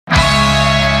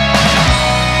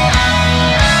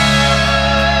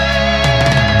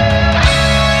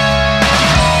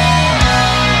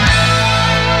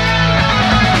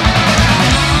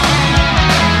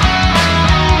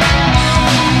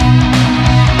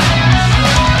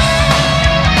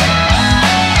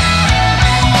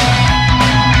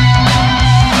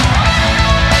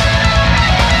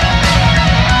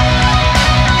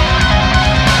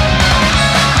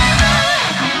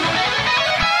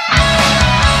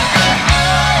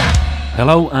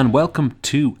Hello and welcome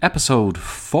to episode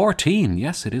 14,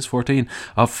 yes it is 14,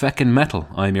 of Feckin' Metal.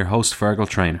 I'm your host Fergal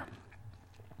Trainer.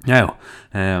 Now,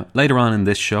 later on in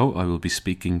this show I will be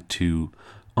speaking to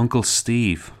Uncle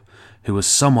Steve, who is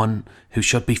someone who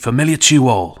should be familiar to you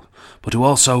all, but who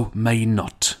also may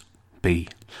not be.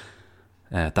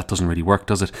 That doesn't really work,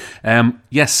 does it?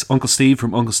 Yes, Uncle Steve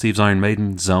from Uncle Steve's Iron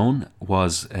Maiden Zone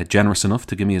was generous enough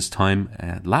to give me his time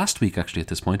last week, actually, at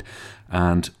this point,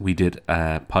 and we did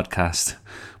a podcast.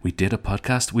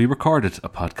 We recorded a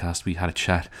podcast. We had a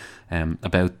chat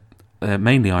about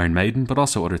mainly Iron Maiden, but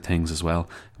also other things as well.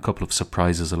 A couple of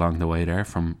surprises along the way there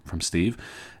from Steve.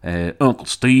 Uncle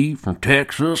Steve from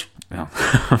Texas. Yeah.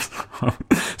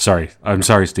 I'm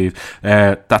sorry, Steve.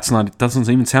 Doesn't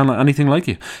even sound like anything like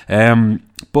you.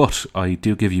 But I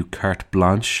do give you carte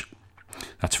blanche.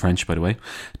 That's French, by the way,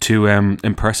 to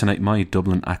impersonate my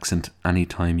Dublin accent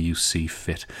anytime you see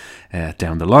fit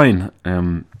down the line.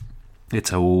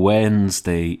 It's a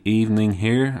Wednesday evening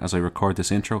here as I record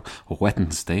this intro. A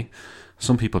Wednesday.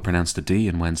 Some people pronounce the D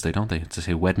in Wednesday, don't they? They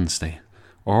say Wednesday.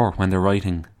 Or when they're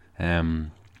writing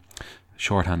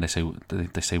shorthand,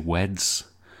 they say weds.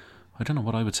 I don't know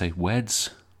what I would say. Weds.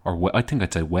 Or I think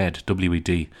I'd say wed.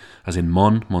 W-E-D. As in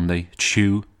Monday.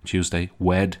 Tuesday.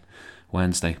 Wed.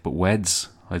 Wednesday. But weds,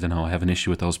 I don't know, I have an issue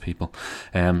with those people.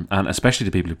 And especially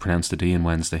the people who pronounce the D in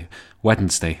Wednesday.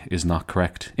 Wednesday is not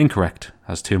correct. Incorrect,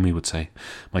 as Toomey would say,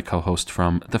 my co-host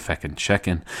from the Feckin'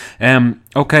 Check-In.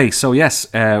 Okay, so yes,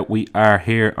 we are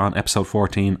here on episode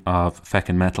 14 of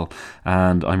Feckin' Metal,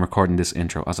 and I'm recording this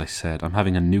intro, as I said. I'm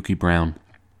having a Nuki Brown,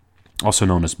 also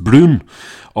known as Brun,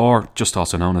 or just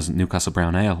also known as Newcastle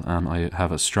Brown Ale, and I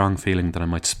have a strong feeling that I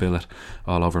might spill it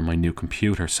all over my new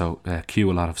computer, so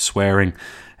cue a lot of swearing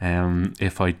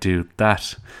if I do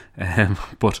that.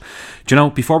 But, do you know,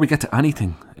 before we get to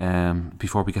anything,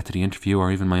 before we get to the interview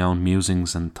or even my own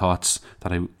musings and thoughts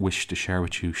that I wish to share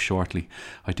with you shortly,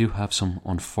 I do have some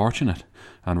unfortunate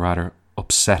and rather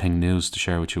upsetting news to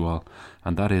share with you all,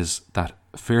 and that is that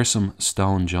fearsome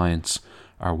stone giants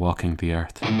are walking the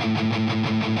earth.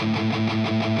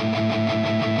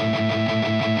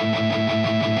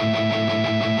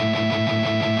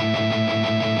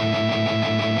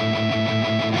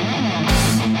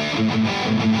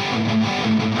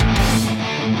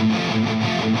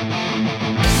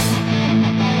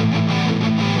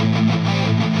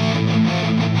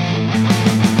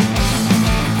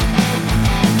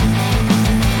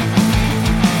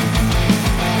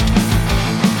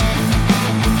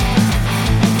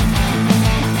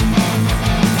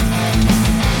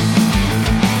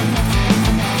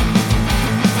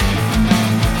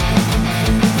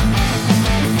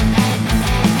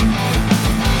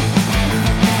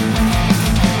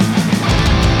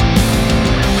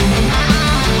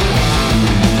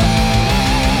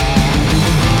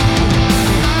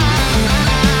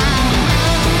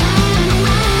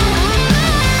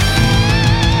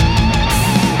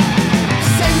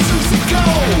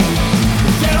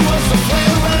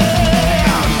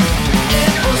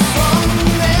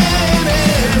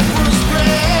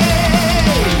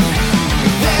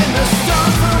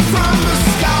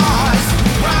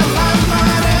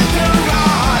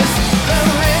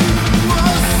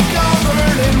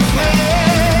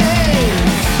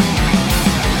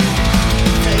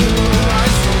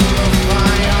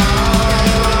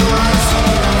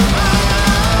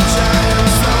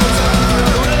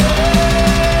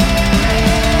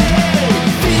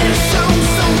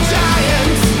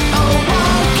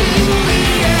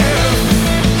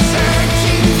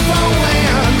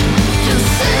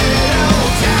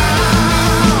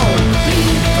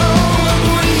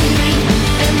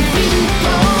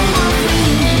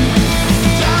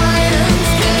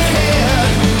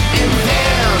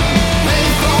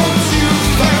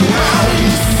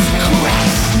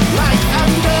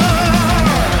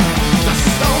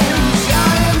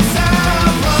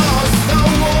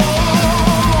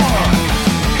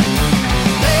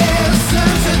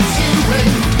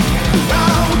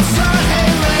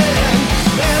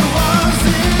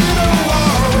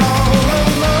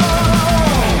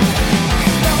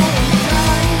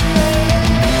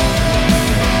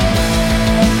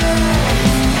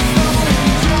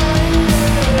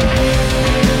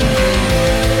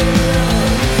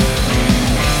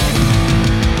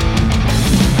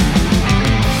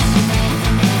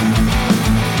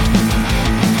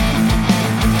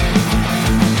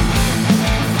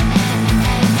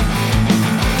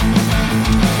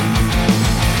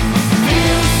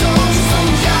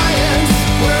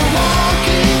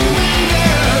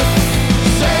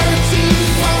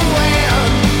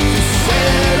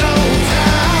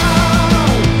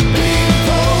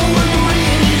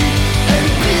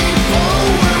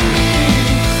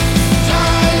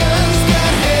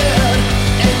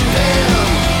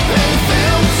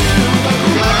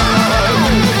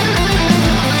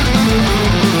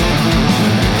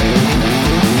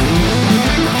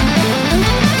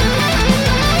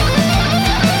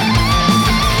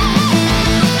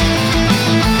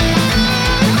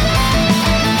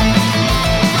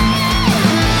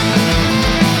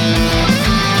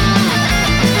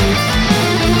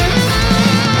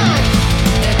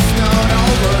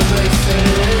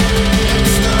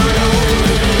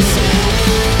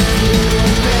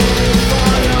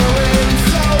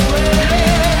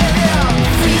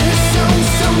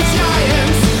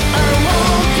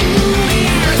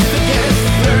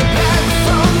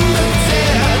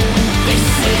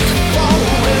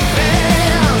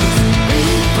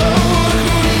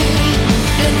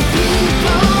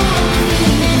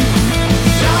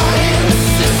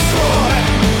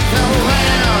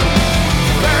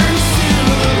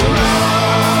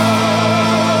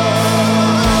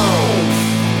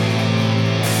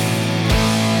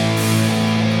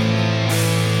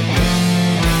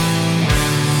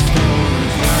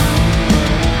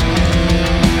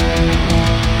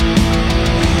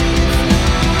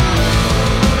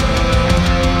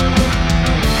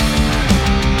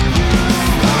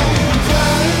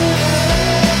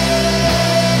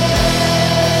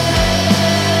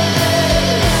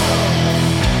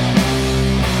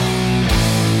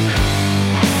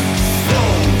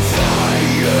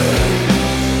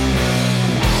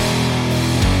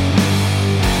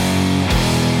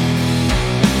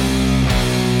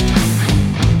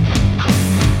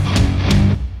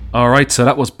 Alright, so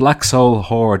that was Black Soul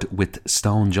Horde with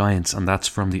Stone Giants, and that's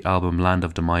from the album Land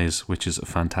of Demise, which is a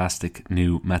fantastic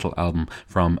new metal album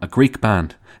from a Greek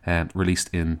band, released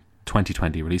in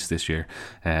 2020, released this year.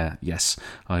 Yes,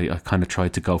 I kind of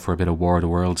tried to go for a bit of War of the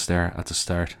Worlds there at the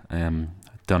start. Don't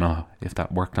know if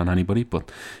that worked on anybody, but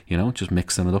just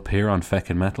mixing it up here on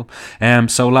Feckin' Metal.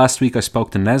 So last week I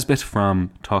spoke to Nesbitt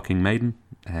from Talking Maiden,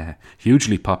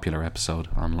 hugely popular episode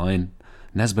online.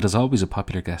 Nesbitt is always a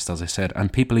popular guest, as I said,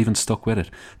 and people even stuck with it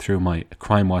through my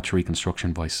Crime Watch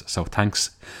reconstruction voice. So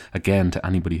thanks again to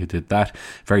anybody who did that.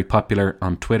 Very popular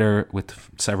on Twitter with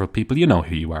several people. You know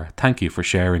who you are. Thank you for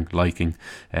sharing, liking,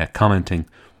 commenting,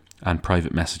 and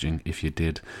private messaging if you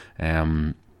did.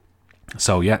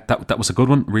 So yeah, that was a good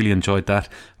one. Really enjoyed that.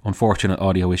 Unfortunate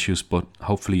audio issues, but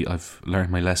hopefully I've learned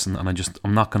my lesson, and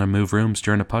I'm not going to move rooms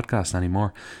during the podcast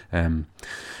anymore,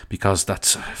 because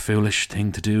that's a foolish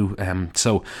thing to do.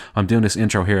 So I'm doing this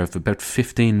intro here. I have about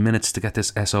 15 minutes to get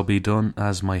this SOB done,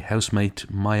 as my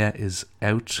housemate Maya is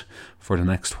out for the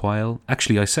next while.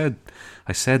 Actually, I said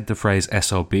the phrase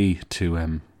SOB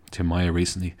to Maya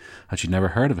recently, and she'd never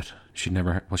heard of it.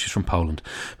 She's from Poland,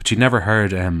 but she'd never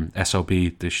heard SOB,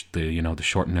 the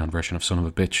shortened down version of son of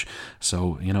a bitch.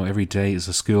 So every day is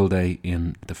a school day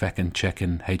in the feckin'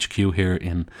 check-in HQ here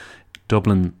in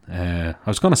Dublin. I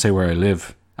was going to say where I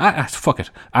live. Fuck it,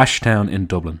 Ashtown in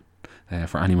Dublin.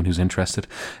 For anyone who's interested.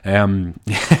 Right.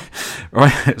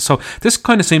 So this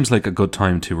kind of seems like a good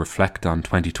time to reflect on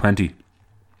 2020.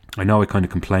 I know I kind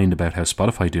of complained about how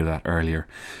Spotify do that earlier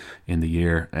in the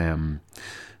year.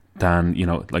 Than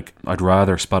I'd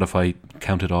rather Spotify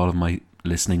counted all of my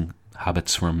listening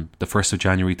habits from the 1st of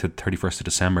January to 31st of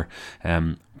December.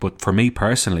 But for me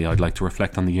personally, I'd like to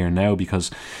reflect on the year now, because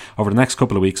over the next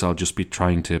couple of weeks I'll just be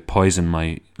trying to poison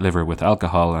my liver with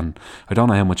alcohol, and I don't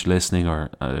know how much listening or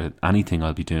anything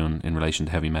I'll be doing in relation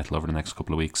to heavy metal over the next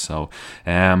couple of weeks. So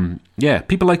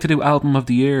people like to do album of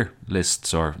the year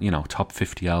lists, or top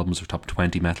 50 albums or top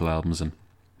 20 metal albums, and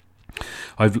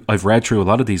I've read through a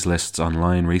lot of these lists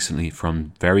online recently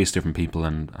from various different people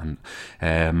and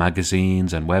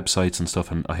magazines and websites and stuff,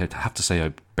 and I have to say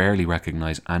I barely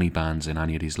recognise any bands in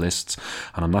any of these lists.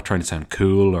 And I'm not trying to sound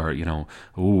cool or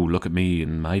look at me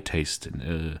and my taste.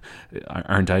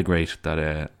 Aren't I great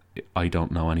that I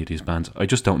don't know any of these bands? I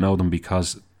just don't know them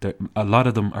because a lot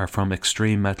of them are from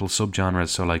extreme metal subgenres.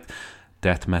 So like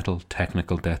death metal,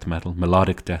 technical death metal,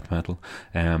 melodic death metal,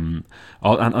 and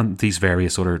these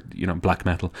various other, black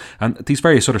metal, and these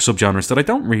various other subgenres that I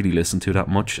don't really listen to that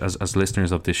much, as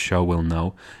listeners of this show will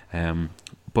know.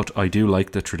 But I do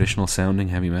like the traditional sounding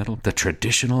heavy metal,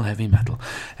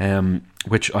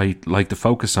 which I like to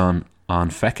focus on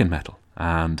feckin' metal.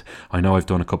 And I know I've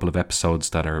done a couple of episodes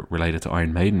that are related to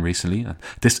Iron Maiden recently. And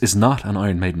this is not an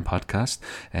Iron Maiden podcast.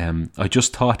 I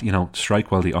just thought, strike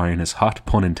while the iron is hot,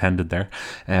 pun intended there.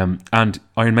 And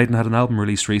Iron Maiden had an album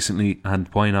released recently, and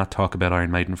why not talk about Iron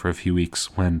Maiden for a few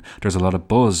weeks when there's a lot of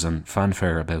buzz and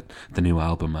fanfare about the new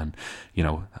album, and,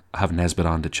 have Nesbitt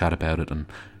on to chat about it, and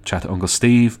chat to Uncle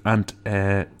Steve, and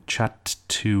chat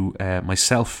to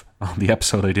myself on the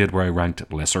episode I did where I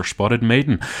ranked Lesser Spotted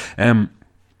Maiden.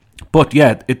 But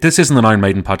yeah, this isn't an Iron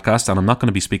Maiden podcast, and I'm not going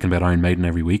to be speaking about Iron Maiden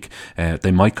every week. They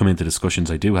might come into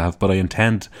discussions I do have, but I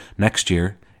intend next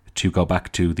year to go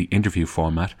back to the interview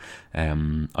format.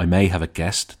 I may have a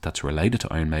guest that's related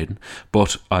to Iron Maiden,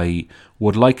 but I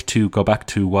would like to go back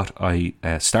to what I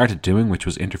started doing, which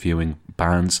was interviewing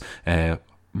bands,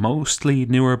 mostly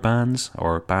newer bands,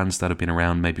 or bands that have been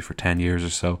around maybe for 10 years or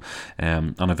so,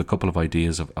 and I have a couple of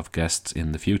ideas of guests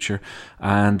in the future,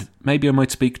 and maybe I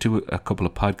might speak to a couple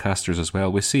of podcasters as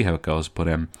well. We'll see how it goes, but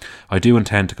I do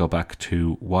intend to go back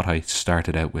to what I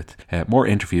started out with, more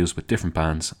interviews with different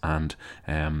bands, and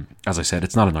as I said,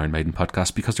 it's not an Iron Maiden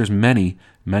podcast because there's many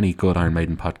good Iron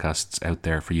Maiden podcasts out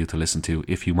there for you to listen to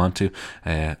if you want to.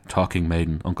 Talking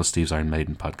Maiden, Uncle Steve's Iron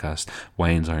Maiden podcast,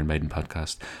 Wayne's Iron Maiden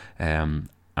podcast,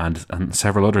 and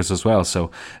several others as well. So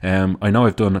I know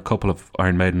I've done a couple of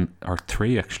Iron Maiden, or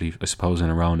 3 actually, I suppose, in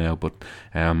a row now, but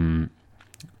it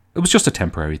was just a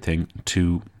temporary thing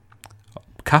to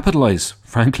capitalise,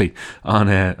 frankly, on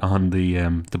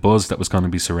the buzz that was going to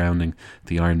be surrounding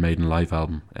the Iron Maiden live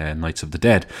album, Nights of the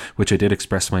Dead, which I did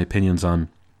express my opinions on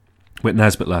with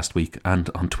Nesbitt last week, and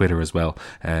on Twitter as well,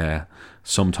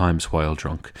 sometimes while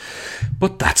drunk.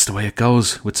 But that's the way it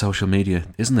goes with social media,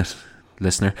 isn't it,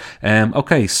 listener?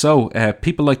 Okay, so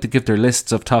people like to give their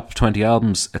lists of top 20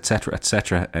 albums, etc.,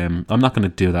 etc. I'm not going to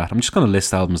do that. I'm just going to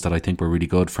list albums that I think were really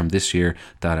good from this year,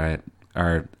 that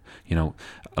are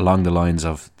along the lines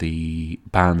of the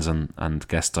bands and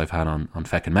guests I've had on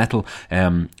Feckin' Metal.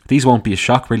 These won't be a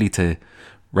shock really to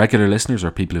regular listeners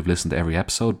or people who've listened to every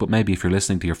episode, but maybe if you're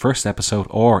listening to your first episode,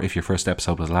 or if your first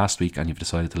episode was last week and you've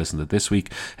decided to listen to this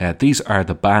week, these are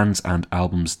the bands and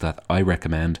albums that I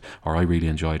recommend or I really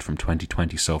enjoyed from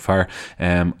 2020 so far.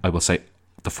 I will say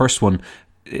the first one,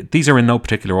 these are in no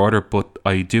particular order, but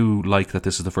I do like that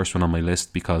this is the first one on my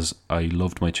list because I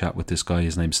loved my chat with this guy.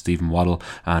 His name's Stephen Waddle,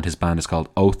 and his band is called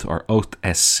Oath, or Oath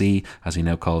SC as he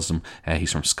now calls them.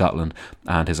 He's from Scotland,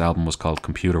 and his album was called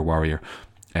Computer Warrior.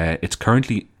 It's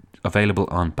currently available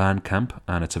on Bandcamp,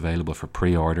 and it's available for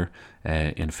pre-order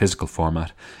in physical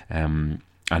format.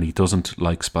 And he doesn't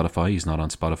like Spotify. He's not on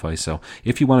Spotify. So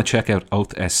if you want to check out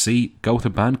Oath SC, go to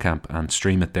Bandcamp and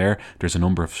stream it there. There's a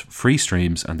number of free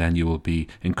streams, and then you will be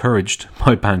encouraged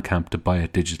by Bandcamp to buy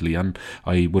it digitally. And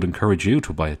I would encourage you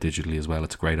to buy it digitally as well.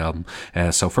 It's a great album.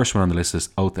 So first one on the list is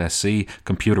Oath SC,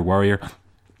 Computer Warrior.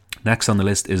 Next on the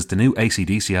list is the new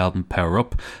AC/DC album, Power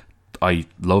Up. I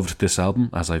loved this album,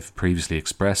 as I've previously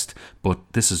expressed, but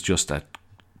this is just a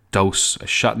dose, a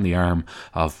shot in the arm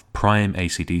of prime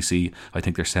AC/DC. I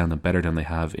think they're sounding better than they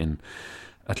have in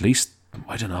at least,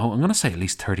 I don't know, I'm going to say at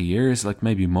least 30 years, like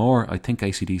maybe more. I think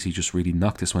AC/DC just really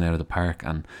knocked this one out of the park,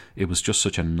 and it was just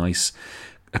such a nice,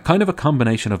 a kind of a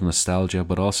combination of nostalgia,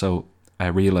 but also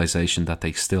a realisation that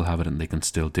they still have it and they can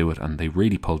still do it, and they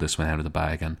really pulled this one out of the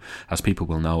bag. And as people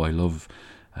will know, I love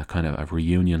a kind of a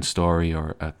reunion story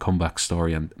or a comeback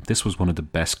story, and this was one of the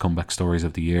best comeback stories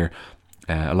of the year,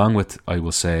 along with, I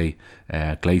will say,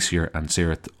 Glacier and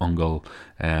Cirith Ungol.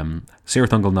 Cirith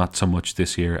Ungol not so much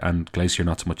this year, and Glacier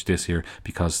not so much this year,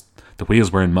 because the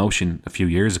wheels were in motion a few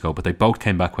years ago, but they both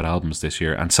came back with albums this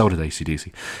year, and so did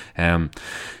AC/DC.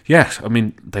 Yeah, I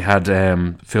mean, they had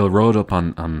Phil Rudd up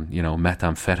on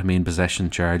methamphetamine possession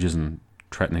charges and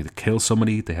threatening to kill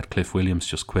somebody. They had Cliff Williams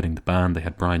just quitting the band. They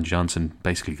had Brian Johnson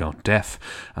basically going deaf,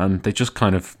 and they just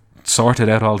kind of sorted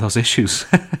out all those issues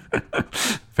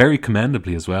very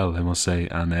commendably as well, I must say.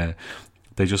 And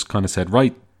they just kind of said,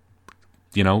 right,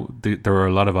 there are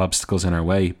a lot of obstacles in our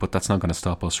way, but that's not going to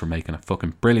stop us from making a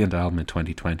fucking brilliant album in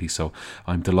 2020. So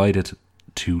I'm delighted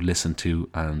to listen to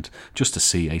and just to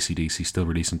see AC/DC still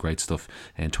releasing great stuff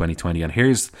in 2020. And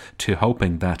here's to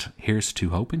hoping that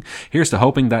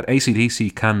AC/DC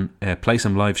can play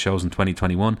some live shows in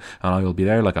 2021, and I will be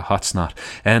there like a hot snot.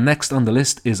 Next on the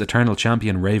list is Eternal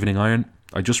Champion, Ravening Iron.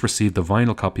 I just received the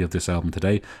vinyl copy of this album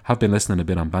today. Have been listening a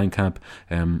bit on Bandcamp,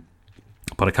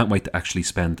 but I can't wait to actually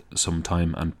spend some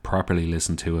time and properly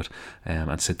listen to it,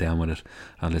 and sit down with it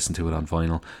and listen to it on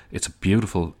vinyl. It's a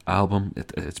beautiful album.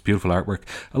 It's beautiful artwork.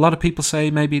 A lot of people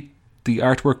say maybe the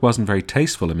artwork wasn't very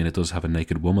tasteful. I mean, it does have a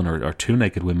naked woman or two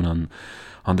naked women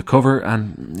on the cover,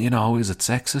 and is it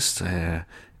sexist?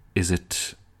 Is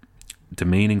it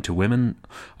demeaning to women?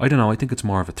 I don't know. I think it's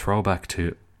more of a throwback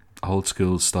to old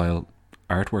school style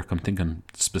artwork. I'm thinking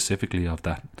specifically of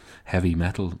that heavy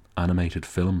metal animated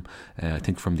film, I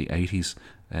think from the 80s.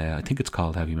 I think it's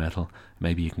called Heavy Metal.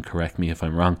 Maybe you can correct me if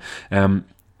I'm wrong.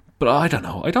 But I don't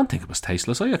know. I don't think it was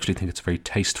tasteless. I actually think it's very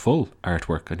tasteful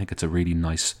artwork. I think it's a really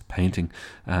nice painting,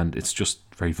 and it's just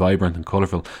very vibrant and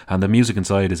colourful. And the music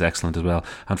inside is excellent as well.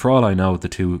 And for all I know, the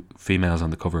two females on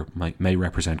the cover may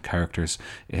represent characters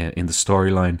in the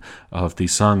storyline of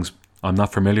these songs. I'm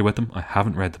not familiar with them. I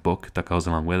haven't read the book that goes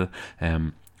along with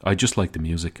it. I just like the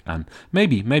music, and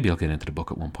maybe I'll get into the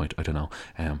book at one point. I don't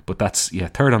know. But that's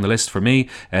third on the list for me.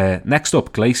 Next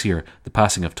up, Glacier, The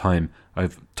Passing of Time.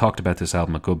 I've talked about this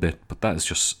album a good bit, but that is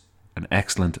just an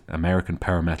excellent American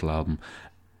power metal album.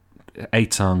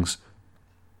 8 songs,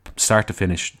 start to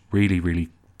finish, really, really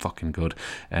fucking good.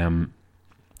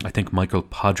 I think Michael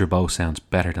Podrabo sounds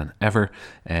better than ever.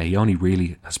 He only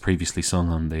really has previously sung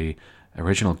on the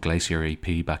original Glacier EP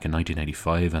back in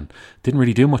 1985 and didn't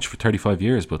really do much for 35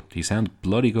 years, but he sounds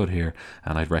bloody good here,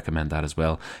 and I'd recommend that as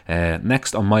well.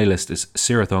 Next on my list is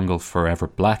Cirith Ungol, Forever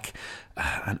Black.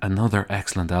 Another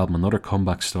excellent album, another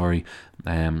comeback story.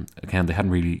 Again, they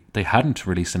hadn't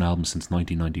released an album since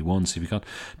 1991, so you've got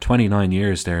 29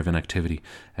 years there of inactivity,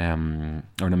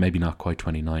 or maybe not quite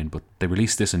 29, but they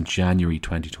released this in January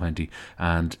 2020,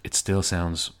 and it still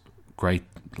sounds great,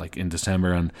 like in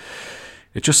December, and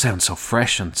it just sounds so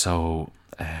fresh and so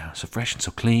fresh and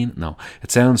so clean. No,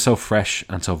 it sounds so fresh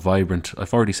and so vibrant.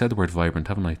 I've already said the word vibrant,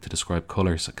 haven't I, to describe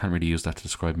colours. I can't really use that to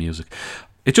describe music.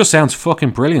 It just sounds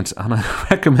fucking brilliant, and I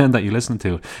recommend that you listen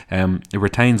to it. It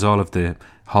retains all of the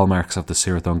hallmarks of the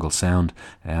Cirith Ungol sound,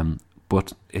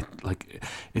 but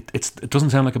it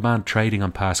doesn't sound like a band trading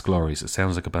on past glories. It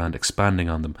sounds like a band expanding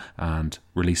on them and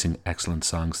releasing excellent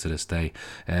songs to this day.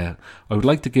 I would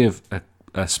like to give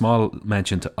a small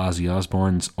mention to Ozzy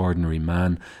Osbourne's Ordinary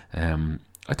Man.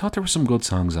 I thought there were some good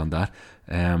songs on that.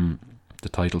 The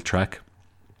title track.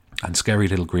 and Scary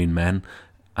Little Green Men.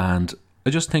 And I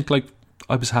just think, like,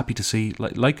 I was happy to see,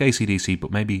 like AC/DC,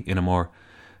 but maybe in a more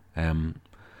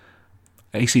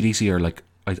AC/DC are like,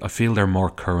 I feel they're more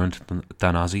current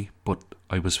than Ozzy, but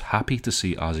I was happy to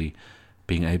see Ozzy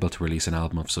being able to release an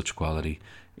album of such quality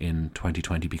in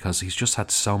 2020, because he's just had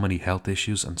so many health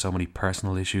issues and so many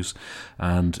personal issues,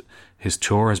 and his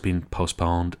tour has been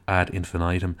postponed ad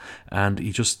infinitum, and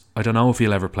I don't know if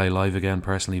he'll ever play live again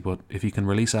personally, but if he can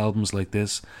release albums like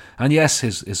this, and yes,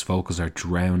 his vocals are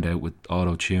drowned out with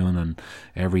auto-tune and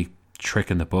every trick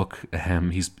in the book.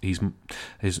 He's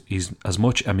as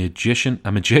much a magician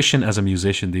as a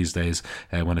musician these days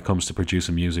when it comes to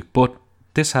producing music. But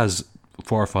this has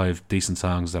 4 or 5 decent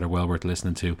songs that are well worth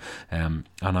listening to, and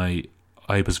I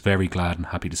was very glad and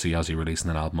happy to see Ozzy releasing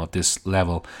an album of this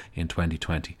level in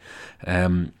 2020.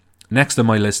 Next on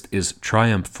my list is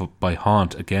Triumph by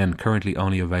Haunt, again currently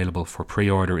only available for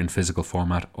pre-order in physical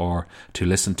format or to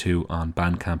listen to on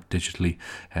Bandcamp digitally.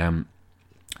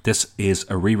 This is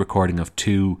a re-recording of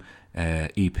 2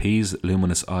 EPs,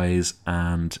 Luminous Eyes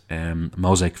and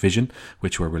Mosaic Vision,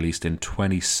 which were released in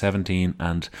 2017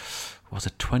 and was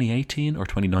it 2018 or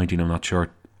 2019, I'm not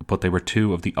sure, but they were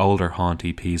 2 of the older Haunt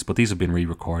EPs, but these have been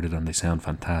re-recorded and they sound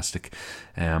fantastic.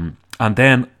 And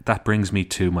then that brings me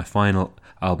to my final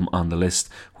album on the list,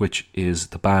 which is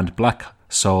the band Black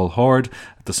Soul Horde.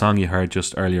 The song you heard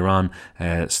just earlier on,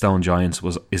 Stone Giants,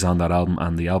 is on that album,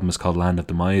 and the album is called Land of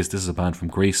Demise. This is a band from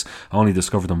Greece. I only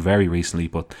discovered them very recently,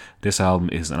 but this album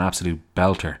is an absolute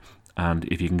belter. And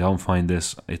if you can go and find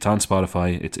this, it's on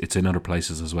Spotify, it's in other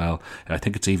places as well. I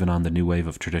think it's even on the New Wave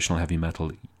of Traditional Heavy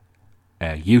Metal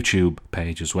YouTube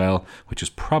page as well, which is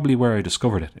probably where I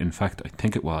discovered it. In fact, I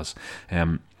think it was.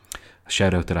 A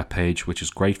shout out to that page, which is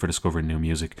great for discovering new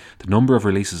music. The number of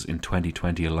releases in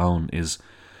 2020 alone is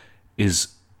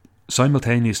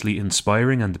simultaneously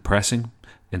inspiring and depressing.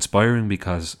 Inspiring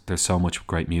because there's so much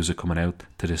great music coming out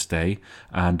to this day,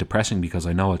 and depressing because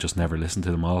I know I'll just never listen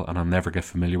to them all and I'll never get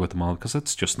familiar with them all, because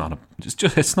it's just not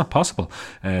it's not possible.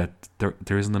 There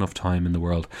isn't enough time in the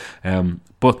world.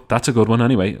 But that's a good one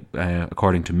anyway,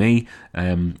 according to me.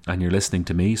 And you're listening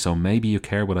to me, so maybe you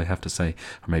care what I have to say,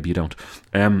 or maybe you don't.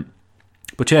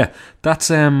 But yeah, that's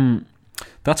going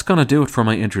to do it for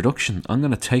my introduction. I'm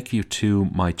going to take you to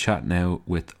my chat now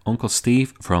with Uncle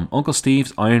Steve from Uncle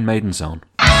Steve's Iron Maiden Zone.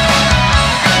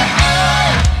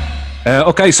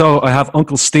 Okay, so I have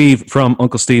Uncle Steve from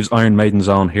Uncle Steve's Iron Maiden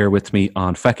Zone here with me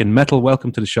on Feckin' Metal.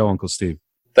 Welcome to the show, Uncle Steve.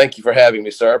 Thank you for having me,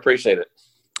 sir. I appreciate it.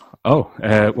 Oh,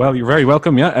 well, you're very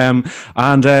welcome, yeah.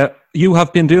 And you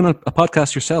have been doing a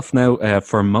podcast yourself now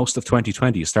for most of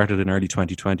 2020. You started in early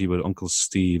 2020 with Uncle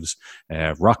Steve's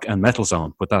Rock and Metal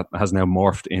Zone, but that has now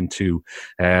morphed into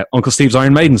Uncle Steve's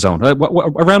Iron Maiden Zone.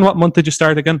 Around what month did you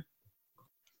start again?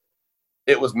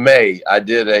 It was May. I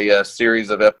did a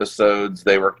series of episodes.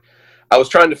 I was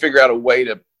trying to figure out a way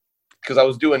to, because I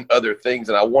was doing other things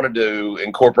and I wanted to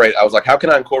incorporate. I was like, how can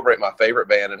I incorporate my favorite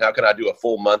band and how can I do a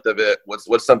full month of it?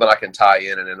 What's something I can tie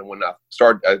in? And then when I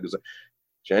started, it was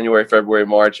January, February,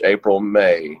 March, April,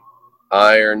 May,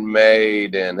 Iron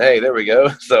Maiden. Hey, there we go.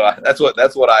 So that's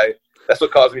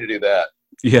what caused me to do that.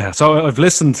 Yeah, so I've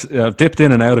listened, dipped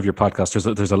in and out of your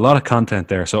podcast. There's a lot of content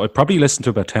there. So I probably listened to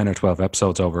about 10 or 12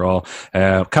 episodes overall,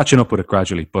 catching up with it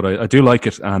gradually. But I do like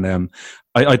it. And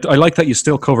I like that you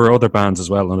still cover other bands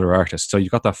as well, other artists. So you've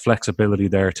got that flexibility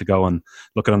there to go and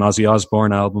look at an Ozzy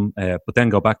Osbourne album, but then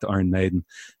go back to Iron Maiden.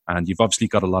 And you've obviously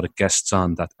got a lot of guests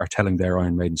on that are telling their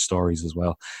Iron Maiden stories as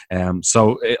well.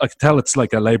 So I can tell it's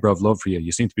like a labour of love for you.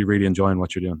 You seem to be really enjoying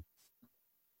what you're doing.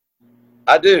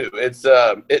 I do.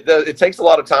 It takes a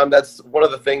lot of time. That's one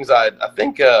of the things I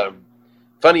think,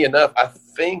 funny enough, I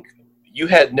think you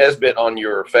had Nesbitt on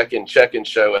your Feckin' Checkin'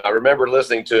 show, and I remember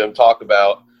listening to him talk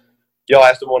about, y'all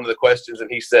asked him one of the questions,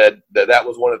 and he said that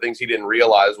was one of the things he didn't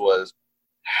realize was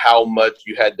how much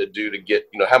you had to do to get,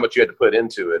 how much you had to put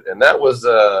into it. And that was,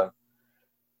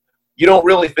 you don't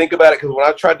really think about it, because when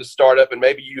I tried to start up, and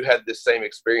maybe you had this same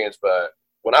experience, but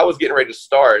when I was getting ready to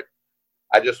start,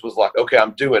 I just was like, okay,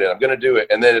 I'm doing it. I'm going to do it.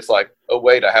 And then it's like, oh,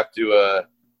 wait, I have to,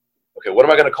 okay, what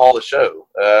am I going to call the show?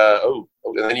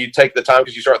 And then you take the time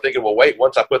because you start thinking, well, wait,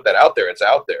 once I put that out there, it's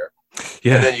out there.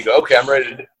 Yeah. And then you go, okay, I'm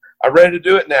ready to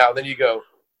do it now. And then you go,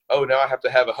 oh, now I have to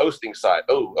have a hosting site.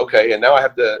 Oh, okay. And now I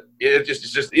have to, it's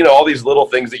just, all these little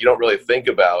things that you don't really think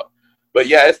about. But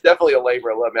yeah, it's definitely a labor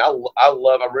of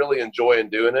love. I'm really enjoying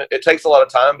doing it. It takes a lot of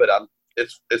time, but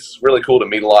it's really cool to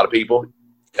meet a lot of people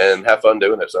and have fun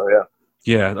doing it. So yeah.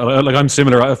 Yeah, like I'm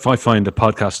similar. I find the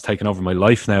podcast taking over my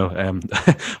life now.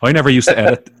 I never used to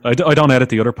edit. I don't edit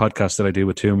the other podcasts that I do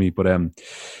with Toomey, but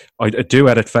I do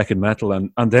edit Feckin' Metal,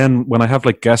 and then when I have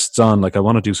like guests on, like I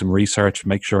want to do some research,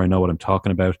 make sure I know what I'm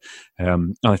talking about.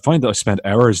 And I find that I spend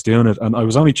hours doing it. And I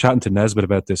was only chatting to Nesbitt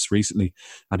about this recently,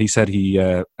 and he said he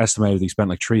estimated he spent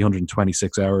like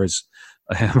 326 hours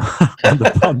on and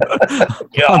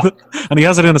he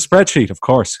has it in a spreadsheet, of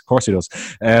course he does,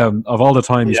 of all the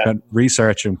time he spent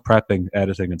researching, prepping,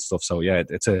 editing and stuff. So yeah,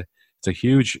 it's a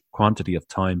huge quantity of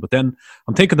time. But then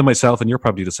I'm thinking to myself, and you're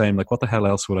probably the same, like what the hell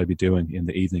else would I be doing in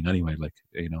the evening anyway? Like,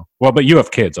 well, but you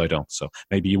have kids, I don't, so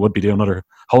maybe you would be doing other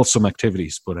wholesome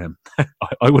activities, but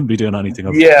I wouldn't be doing anything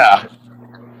else. Yeah,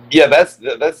 that's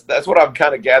what I've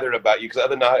kind of gathered about you, because the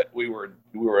other night we were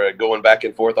going back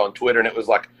and forth on Twitter, and it was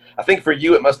like, I think for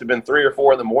you it must have been 3 or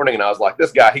 4 in the morning, and I was like,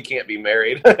 this guy, he can't be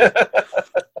married.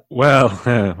 Well,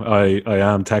 I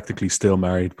am technically still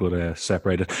married, but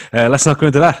separated. Let's not go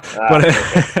into that.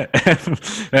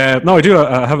 No, I do.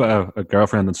 I have a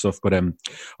girlfriend and stuff, but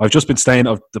I've just been staying.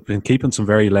 I've been keeping some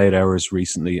very late hours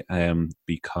recently,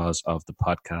 because of the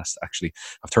podcast. Actually,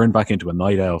 I've turned back into a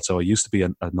night owl. So I used to be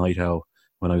a night owl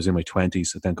when I was in my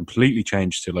 20s, and then completely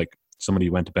changed to like somebody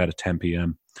who went to bed at 10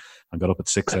 p.m. and got up at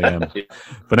 6 a.m.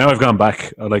 But now I've gone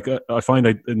back. Like I find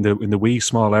in the wee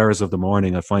small hours of the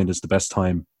morning, I find is the best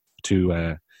time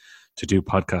to do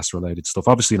podcast related stuff.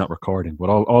 Obviously not recording, but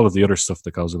all of the other stuff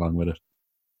that goes along with it.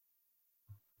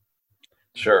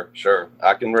 Sure.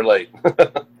 I can relate.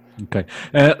 Okay.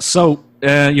 So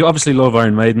you obviously love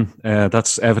Iron Maiden.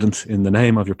 That's evident in the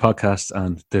name of your podcast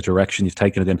and the direction you've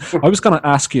taken it in. I was going to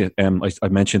ask you, I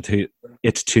mentioned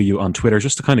it to you on Twitter,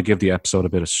 just to kind of give the episode a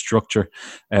bit of structure.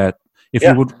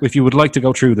 If you would like to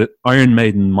go through the Iron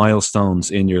Maiden milestones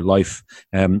in your life,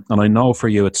 and I know for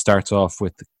you it starts off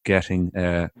with getting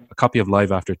a copy of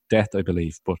Live After Death, I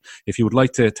believe. But if you would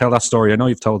like to tell that story, I know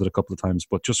you've told it a couple of times,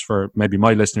 but just for maybe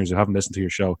my listeners who haven't listened to your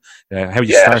show, how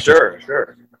you started.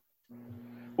 Sure.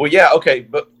 Well, yeah, okay,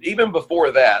 but even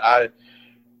before that,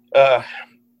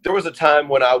 there was a time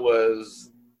when I was,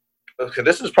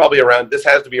 this has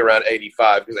to be around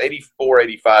 85, because 84,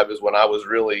 85 is when I was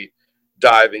really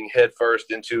diving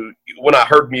headfirst into, when I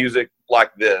heard music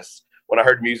like this, when I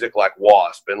heard music like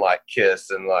Wasp and like Kiss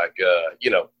and like,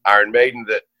 Iron Maiden,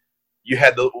 that you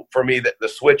had for me, that the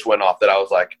switch went off, that I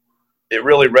was like, it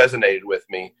really resonated with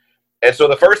me. And so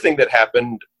the first thing that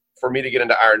happened for me to get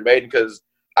into Iron Maiden, because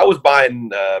I was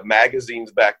buying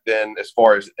magazines back then,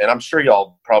 and I'm sure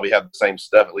y'all probably have the same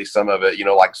stuff, at least some of it,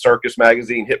 like Circus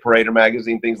Magazine, Hit Parader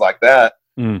Magazine, things like that.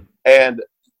 And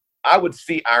I would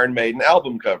see Iron Maiden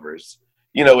album covers,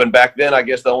 and back then, I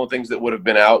guess the only things that would have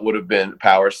been out would have been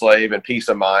Power Slave and Peace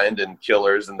of Mind and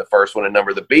Killers and the first one and Number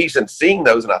of the Beast, and seeing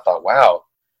those, and I thought, wow.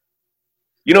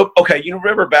 Okay, you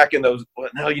remember back in those,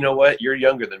 no, you know what? You're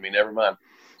younger than me, never mind.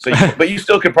 So, but you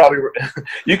still could probably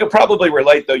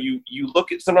relate, though. You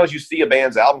look at, sometimes you see a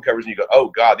band's album covers and you go, oh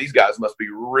God, these guys must be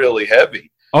really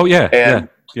heavy. Oh yeah,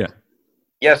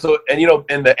 yeah. So, and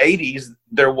in the 80s,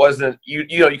 there wasn't, you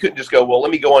couldn't just go, well, let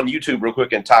me go on YouTube real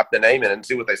quick and type the name in and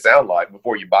see what they sound like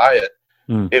before you buy it.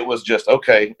 It was just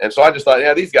okay. And so I just thought,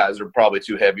 yeah, these guys are probably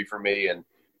too heavy for me. And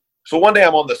so one day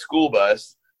I'm on the school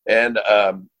bus, and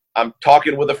I'm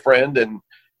talking with a friend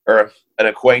or an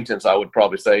acquaintance, I would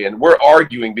probably say, and we're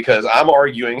arguing, because I'm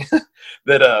arguing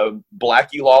that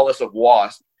Blackie Lawless of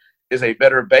Wasp is a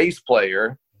better bass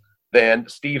player than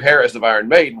Steve Harris of Iron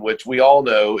Maiden, which we all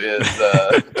know is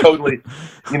totally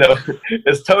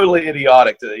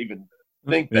idiotic to even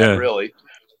think that, really,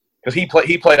 because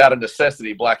he played out of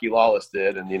necessity. Blackie Lawless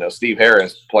did, and Steve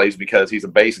Harris plays because he's a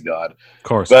bass god, of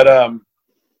course. But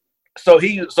so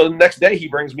the next day he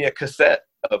brings me a cassette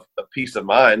of Peace of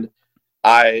Mind.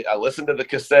 I listened to the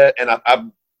cassette, and I,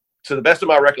 to the best of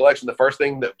my recollection, the first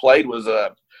thing that played was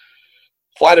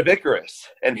Flight of Icarus.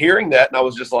 And hearing that, and I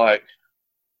was just like,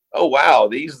 oh, wow,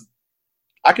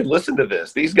 I could listen to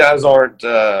this. These guys aren't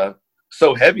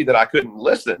so heavy that I couldn't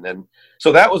listen. And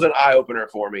so that was an eye-opener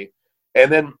for me.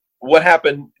 And then what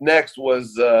happened next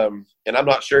was, and I'm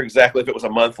not sure exactly if it was a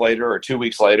month later or 2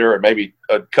 weeks later or maybe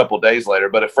a couple days later,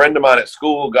 but a friend of mine at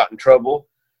school got in trouble,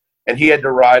 and he had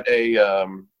to write a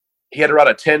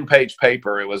 10-page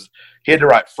paper. He had to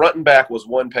write front and back was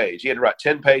 1 page. He had to write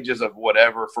 10 pages of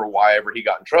whatever for whyever he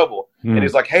got in trouble. And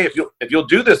he's like, hey, if you'll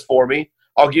do this for me,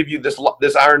 I'll give you this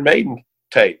Iron Maiden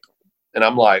tape. And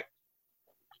I'm like,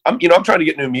 I'm trying to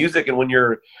get new music. And when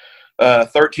you're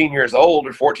 13 years old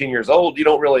or 14 years old, you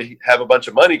don't really have a bunch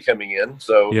of money coming in.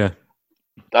 So yeah,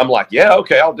 I'm like, yeah,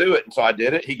 okay, I'll do it. And so I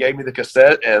did it. He gave me the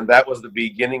cassette, and that was the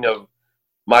beginning of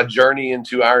my journey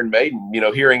into Iron Maiden,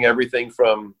 hearing everything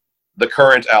from the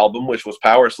current album, which was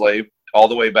Power Slave, all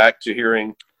the way back to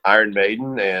hearing Iron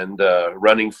Maiden and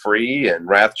Running Free and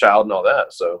Wrathchild and all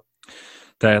that. So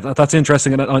that's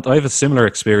interesting, and I have a similar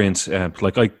experience.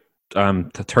 Like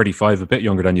I'm 35, a bit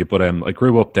younger than you, but I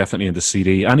grew up definitely in the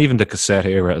CD and even the cassette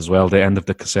era as well, the end of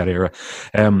the cassette era.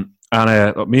 And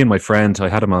me and my friend, I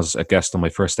had him as a guest on my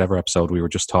first ever episode. We were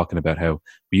just talking about how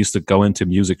we used to go into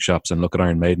music shops and look at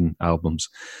Iron Maiden albums,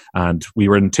 and we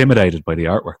were intimidated by the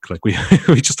artwork. Like we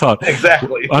just thought,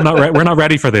 exactly, we're not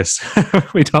ready for this.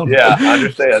 We don't. Yeah, I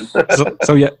understand.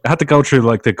 so yeah, I had to go through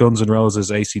like the Guns N'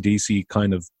 Roses, AC/DC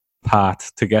kind of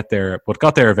path to get there, but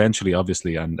got there eventually,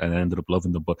 obviously, and ended up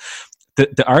loving them. But the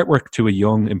artwork to a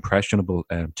young, impressionable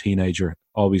teenager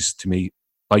always, to me,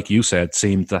 like you said,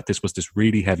 seemed that this was this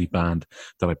really heavy band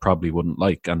that I probably wouldn't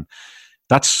like. And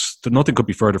nothing could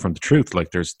be further from the truth.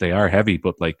 Like they are heavy,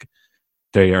 but like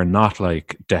they are not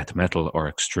like death metal or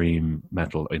extreme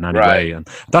metal in any way. And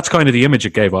that's kind of the image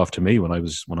it gave off to me when I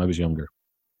was younger.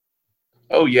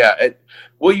 Oh yeah.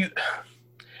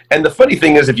 And the funny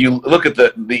thing is, if you look at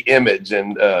the image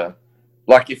and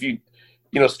like if you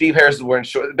Steve Harris is wearing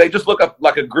short, they just look up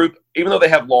like a group, even though they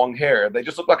have long hair, they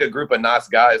just look like a group of nice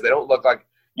guys. They don't look like,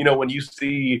 when you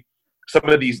see some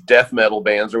of these death metal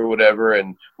bands or whatever,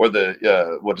 or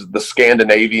the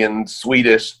Scandinavian,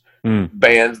 Swedish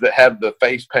bands that have the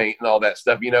face paint and all that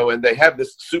stuff, and they have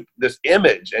this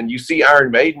image, and you see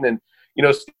Iron Maiden and,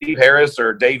 Steve Harris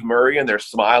or Dave Murray, and they're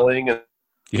smiling and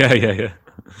yeah.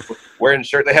 wearing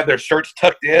shirts. They have their shirts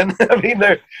tucked in. I mean,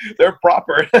 they're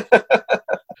proper.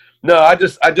 No, I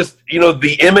just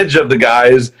the image of the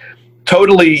guys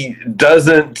totally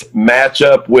doesn't match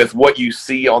up with what you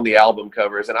see on the album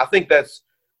covers, and I think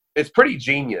it's pretty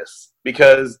genius,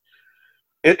 because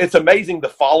it's amazing the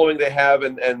following they have,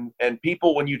 and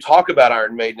people, when you talk about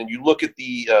Iron Maiden and you look at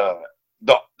the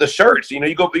shirts,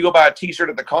 you go buy a T-shirt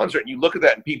at the concert and you look at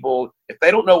that, and people, if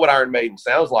they don't know what Iron Maiden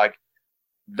sounds like,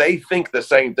 they think the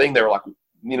same thing. They're like,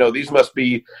 this must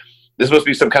be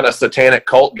some kind of satanic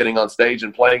cult getting on stage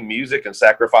and playing music and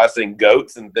sacrificing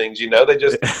goats and things. They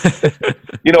just,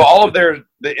 all of the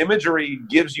imagery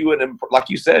gives you like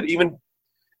you said, even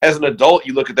as an adult,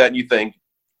 you look at that and you think,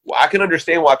 well, I can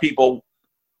understand why people,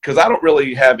 because I don't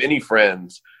really have any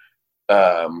friends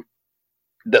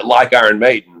that like Iron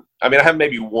Maiden. I mean, I have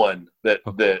maybe one that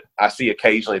I see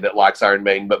occasionally that likes Iron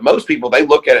Maiden, but most people, they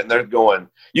look at it and they're going,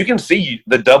 you can see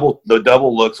the double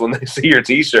looks when they see your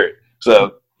T-shirt.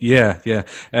 So yeah.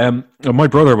 My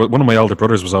brother, one of my older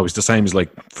brothers, was always the same. He's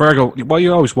like, Fargo, why are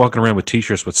you always walking around with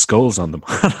T-shirts with skulls on them?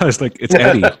 And I was like, it's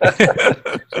Eddie.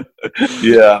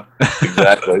 Yeah,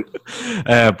 exactly.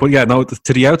 But yeah, no,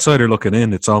 to the outsider looking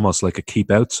in, it's almost like a keep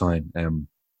out sign.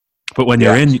 But when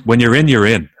you're you're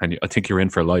in, and I think you're in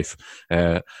for life.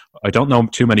 I don't know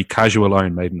too many casual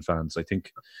Iron Maiden fans. I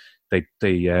think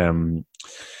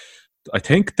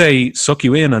they suck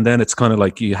you in, and then it's kind of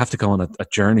like you have to go on a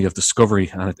journey of discovery,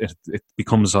 and it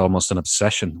becomes almost an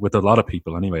obsession with a lot of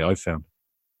people. Anyway, I've found.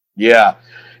 Yeah,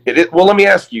 well, let me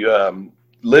ask you.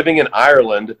 Living in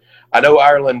Ireland, I know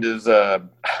Ireland is.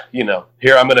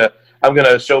 Here I'm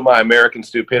gonna show my American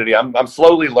stupidity. I'm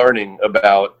slowly learning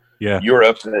about. Yeah.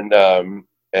 Europe and the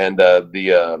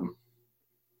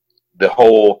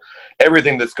whole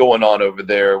everything that's going on over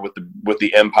there with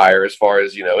the empire, as far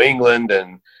as England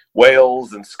and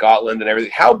Wales and Scotland and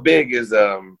everything. How big is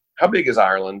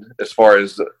Ireland as far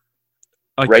as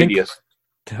radius?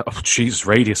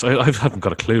 Radius. I haven't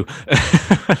got a clue.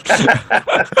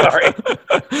 Sorry.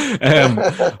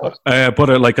 But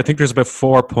I think there's about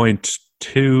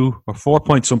 4.2 or 4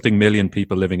 point something million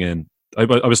people living in. I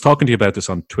was talking to you about this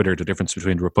on Twitter, the difference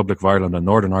between the Republic of Ireland and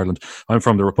Northern Ireland. I'm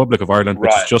from the Republic of Ireland,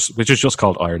 which is just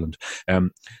called Ireland.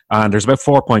 And there's about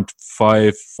 4.2,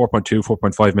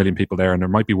 4.5 million people there, and there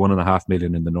might be 1.5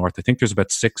 million in the north. I think there's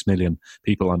about 6 million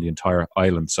people on the entire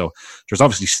island. So there's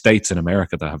obviously states in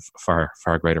America that have far,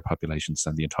 far greater populations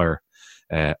than the entire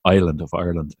island of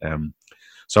Ireland.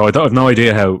 So I have no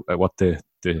idea what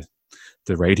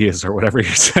the radius or whatever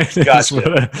you're saying. Gotcha.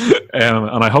 Is,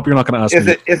 and I hope you're not going to ask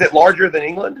me. Is it larger than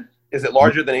England? Is it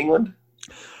larger than England?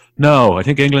 No, I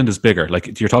think England is bigger.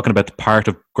 Like, you're talking about the part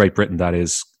of Great Britain that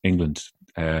is England.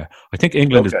 I think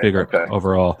England is bigger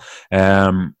overall.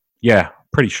 Yeah,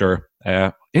 pretty sure.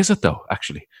 Is it though,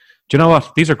 actually? Do you know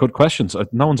what? These are good questions.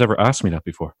 No one's ever asked me that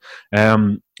before. I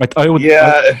would.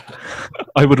 Yeah.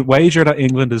 I would wager that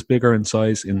England is bigger in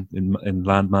size in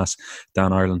landmass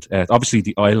than Ireland. Obviously,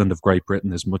 the island of Great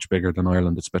Britain is much bigger than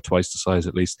Ireland. It's about twice the size,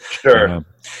 at least. Sure.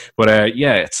 But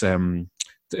yeah,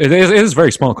 it is a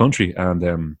very small country,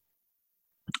 and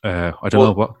I don't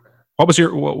know what was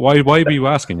your why were you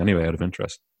asking anyway? Out of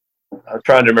interest. I was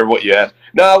trying to remember what you asked.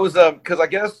 No, I was because I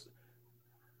guess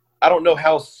I don't know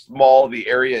how small the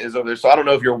area is over there, so I don't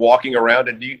know if you're walking around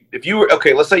and if you were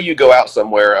okay. Let's say you go out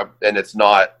somewhere and it's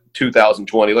not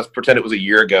 2020. Let's pretend it was a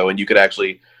year ago, and you could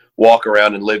actually walk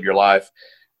around and live your life.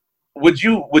 Would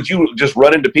you just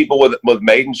run into people with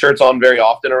Maiden shirts on very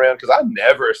often around? Because I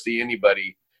never see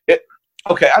anybody.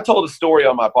 Okay, I told a story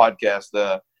on my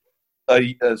podcast.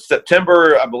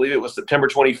 September, I believe it was September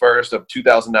 21st of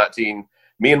 2019.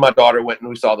 Me and my daughter went and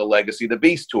we saw the Legacy the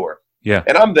Beast tour. Yeah.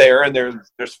 And I'm there, and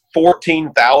there's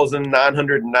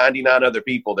 14,999 other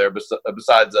people there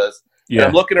besides us. Yeah. And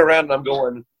I'm looking around, and I'm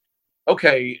going,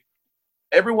 okay,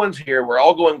 everyone's here. We're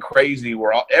all going crazy.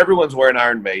 Everyone's wearing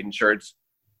Iron Maiden shirts.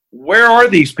 Where are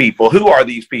these people? Who are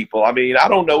these people? I mean, I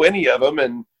don't know any of them,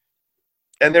 and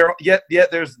they're yet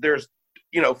there's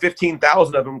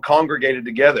 15,000 of them congregated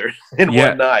together in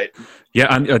one night.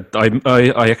 Yeah, and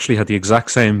I actually had the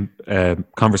exact same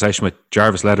conversation with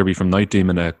Jarvis Letterby from Night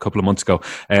Demon a couple of months ago,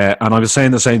 and I was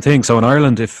saying the same thing. So in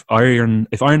Ireland, if Iron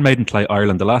Maiden play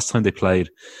Ireland, the last time they played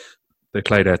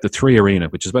at the 3 Arena,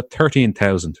 which is about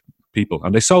 13,000 people,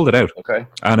 and they sold it out. Okay,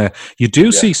 and you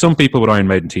do see some people with Iron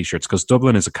Maiden t-shirts because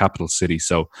Dublin is a capital city,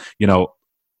 so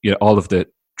all of the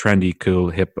trendy, cool,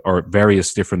 hip, or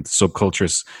various different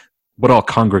subcultures would all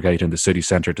congregate in the city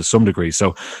centre to some degree.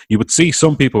 So you would see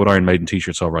some people with Iron Maiden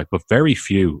t-shirts, all right, but very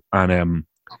few. And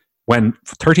when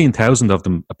 13,000 of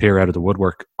them appear out of the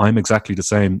woodwork, I'm exactly the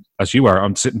same as you are.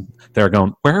 I'm sitting there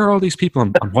going, where are all these people,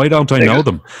 and why don't I know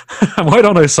them? And why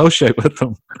don't I associate with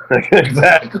them?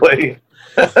 Exactly.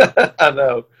 I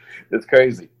know. It's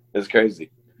crazy.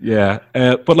 Yeah.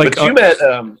 But you met...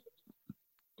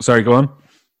 sorry, go on.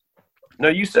 No,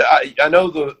 you said I know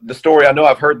the story. I know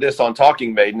I've heard this on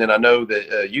Talking Maiden, and I know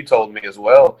that you told me as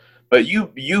well. But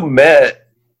you met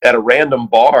at a random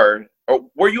bar, or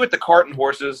were you at the Cart and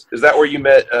Horses? Is that where you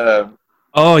met?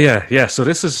 Oh yeah. So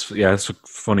it's a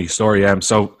funny story.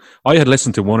 So I had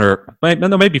listened to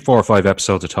maybe 4 or 5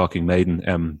 episodes of Talking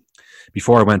Maiden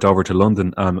before I went over to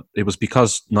London. It was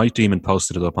because Night Demon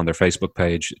posted it up on their Facebook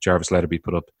page. Jarvis Letterby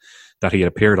put up that he had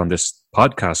appeared on this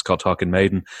podcast called Talking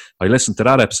Maiden. I listened to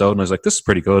that episode and I was like, this is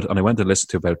pretty good. And I went to listen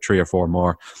to about 3 or 4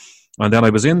 more. And then I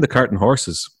was in the Cart and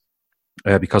Horses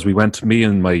because me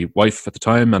and my wife at the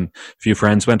time and a few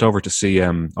friends went over to see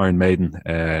Iron Maiden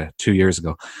 2 years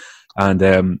ago.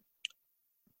 And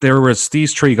there was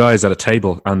these 3 guys at a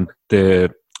table, and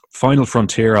the Final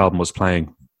Frontier album was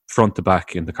playing front to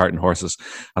back in the Cart and Horses,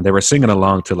 and they were singing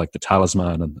along to like the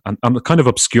Talisman and kind of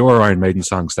obscure Iron Maiden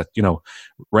songs that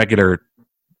regular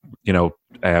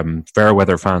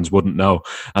Fairweather fans wouldn't know,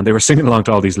 and they were singing along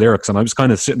to all these lyrics, and I was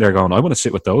kind of sitting there going, I want to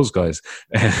sit with those guys.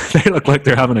 They look like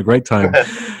they're having a great time.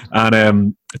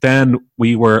 And then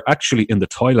we were actually in the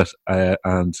toilet,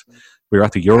 and we were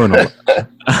at the urinal,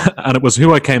 and it was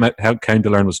who I came to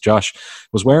learn was Josh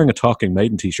was wearing a Talking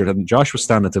Maiden t-shirt, and Josh was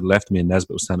standing to the left of me and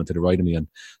Nesbitt was standing to the right of me, and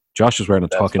Josh was wearing a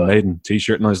Talking Maiden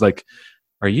t-shirt, and I was like,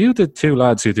 are you the 2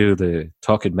 lads who do the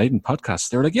Talking Maiden podcast?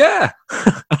 They were like, yeah.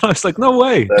 And I was like, no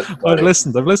way. I've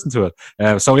listened to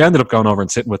it. So we ended up going over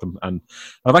and sitting with them, and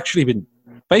I've actually been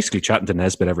basically chatting to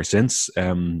Nesbitt ever since.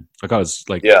 I got his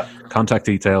contact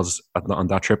details on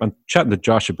that trip, and chatting to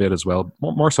Josh a bit as well,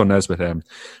 more so Nesbitt.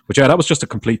 But yeah, that was just a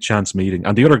complete chance meeting.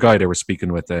 And the other guy they were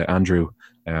speaking with, Andrew,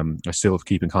 I still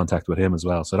keep in contact with him as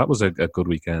well. So that was a good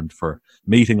weekend for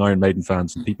meeting Iron Maiden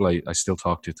fans and people I still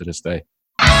talk to this day.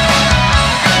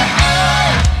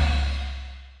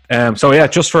 So yeah,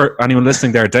 just for anyone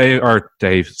listening there,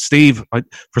 Steve,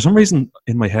 for some reason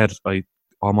in my head, I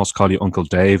almost call you Uncle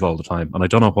Dave all the time, and I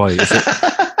don't know why.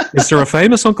 Is there a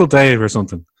famous Uncle Dave or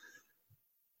something?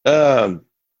 Well,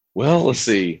 let's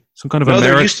see. Some kind of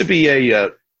There used to be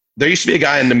a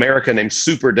guy in America named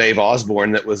Super Dave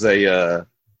Osborne that was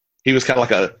he was kind of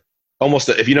like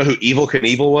if you know who Evel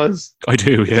Knievel was. I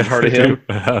do. Yeah, heard of him?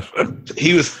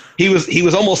 He was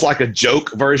almost like a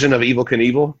joke version of Evel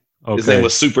Knievel. Okay. His name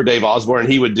was Super Dave Osborne,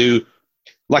 and he would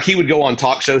go on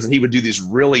talk shows and he would do these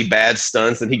really bad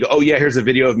stunts, and he'd go, oh yeah, here's a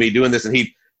video of me doing this, and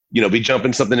he'd be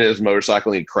jumping something in his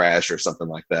motorcycle and he'd crash or something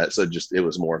like that. So it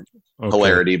was more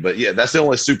hilarity. But yeah, that's the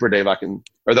only Super Dave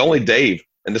or the only Dave,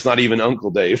 and it's not even Uncle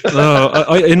Dave.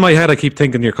 In my head I keep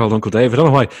thinking you're called Uncle Dave. I don't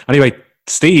know why. Anyway,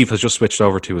 Steve has just switched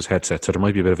over to his headset, so there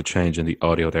might be a bit of a change in the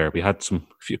audio there. We had a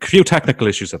few technical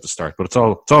issues at the start, but it's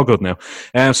all good now.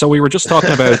 So we were just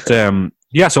talking about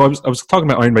so I was talking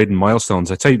about Iron Maiden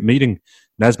milestones. I'd say meeting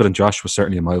Nesbitt and Josh was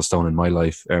certainly a milestone in my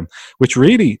life, which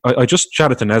really I just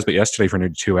chatted to Nesbitt yesterday for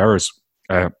nearly 2 hours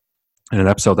in an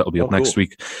episode that will be up next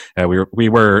week. We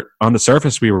were on the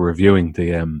surface we were reviewing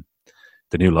the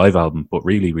new live album, but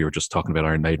really we were just talking about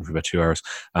Iron Maiden for about 2 hours,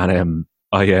 and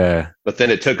But then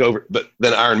it took over. But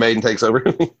then Iron Maiden takes over.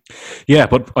 Yeah,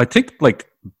 but I think like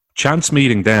chance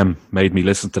meeting them made me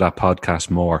listen to that podcast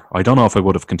more. I don't know if I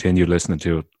would have continued listening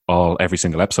to it every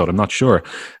single episode. I'm not sure.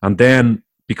 And then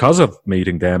because of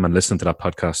meeting them and listening to that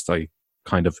podcast, I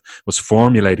kind of was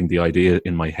formulating the idea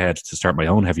in my head to start my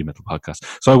own heavy metal podcast.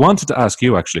 So I wanted to ask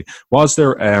you, actually, was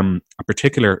there a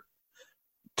particular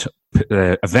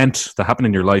event that happened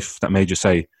in your life that made you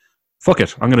say, fuck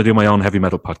it, I'm going to do my own heavy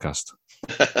metal podcast?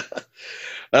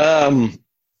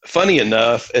 Funny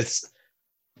enough, it's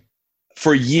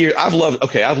for years. I've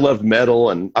loved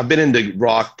metal and I've been into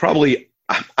rock. Probably,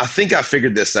 I think I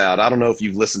figured this out. I don't know if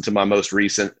you've listened to my most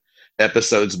recent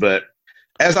episodes, but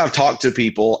as I've talked to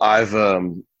people, I've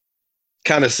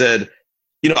kind of said,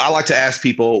 I like to ask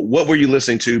people, what were you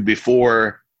listening to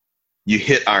before you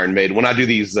hit Iron Maiden? When I do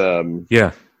these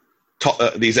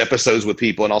these episodes with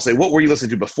people, and I'll say, what were you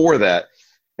listening to before that?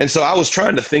 And so I was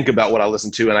trying to think about what I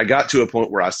listened to, and I got to a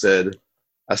point where I said,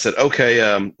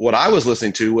 okay, what I was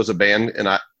listening to was a band,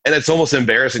 and it's almost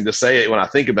embarrassing to say it when I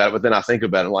think about it, but then I think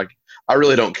about it, like, I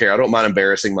really don't care. I don't mind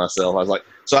embarrassing myself.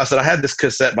 I said, I had this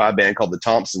cassette by a band called the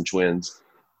Thompson Twins.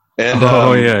 And,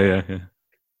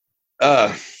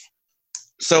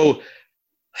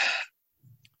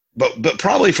 but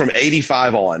probably from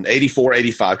 85 on, 84,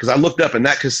 85, because I looked up and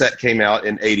that cassette came out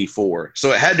in 84.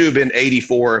 So it had to have been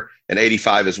 84 and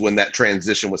 85 is when that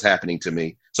transition was happening to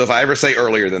me. So if I ever say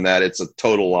earlier than that, it's a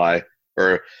total lie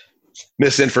or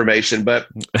misinformation. But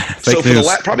so for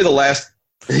probably the last,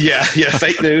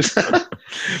 fake news.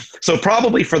 So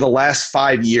probably for the last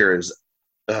 5 years,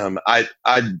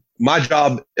 my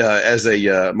job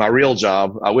my real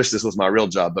job, I wish this was my real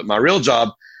job, but my real job,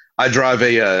 I drive an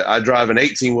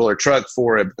 18-wheeler truck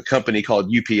for a company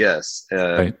called UPS,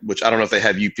 right. Which I don't know if they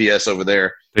have UPS over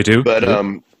there. They do. But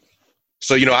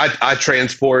so I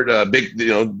transport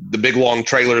the big long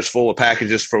trailers full of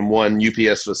packages from one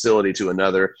UPS facility to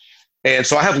another, and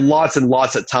so I have lots and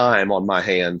lots of time on my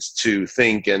hands to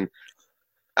think, and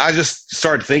I just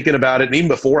started thinking about it. And even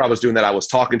before I was doing that, I was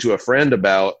talking to a friend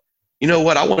about, I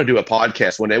want to do a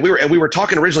podcast one day. We were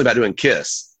talking originally about doing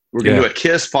Kiss. We're going to do a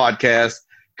Kiss podcast,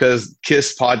 because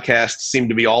Kiss podcasts seemed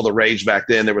to be all the rage back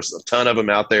then. There was a ton of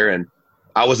them out there, and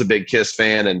I was a big Kiss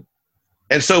fan.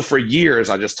 And so for years,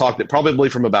 I just talked, probably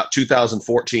from about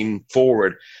 2014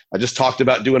 forward, I just talked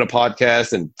about doing a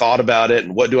podcast and thought about it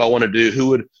and what do I want to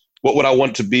do? What would I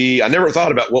want to be? I never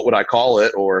thought about what would I call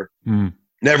it, or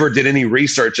never did any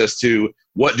research as to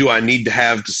what do I need to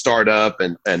have to start up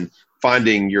and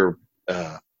finding your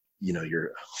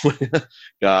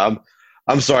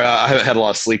I'm sorry, I haven't had a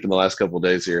lot of sleep in the last couple of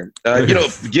days here.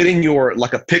 Getting your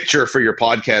a picture for your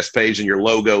podcast page and your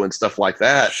logo and stuff like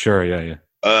that. Sure, yeah.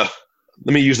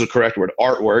 Let me use the correct word,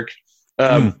 artwork.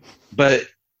 But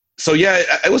so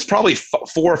it was probably 4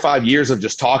 or 5 years of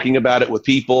just talking about it with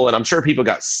people, and I'm sure people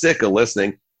got sick of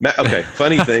listening. Okay,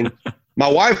 funny thing, my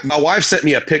wife sent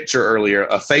me a picture earlier,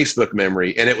 a Facebook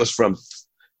memory, and it was from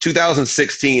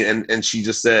 2016, and she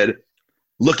just said,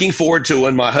 looking forward to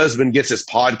when my husband gets his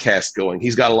podcast going.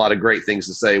 He's got a lot of great things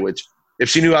to say, which if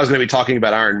she knew I was going to be talking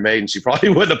about Iron Maiden, she probably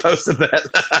wouldn't have posted that.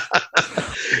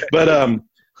 But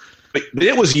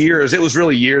it was years. It was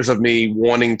really years of me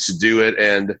wanting to do it.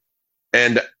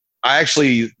 And I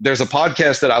actually, there's a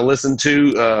podcast that I listen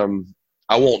to.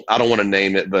 I don't want to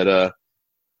name it, but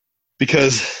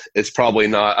because it's probably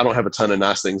not, I don't have a ton of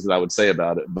nice things that I would say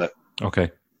about it, but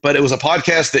okay. But it was a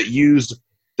podcast that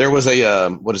there was a,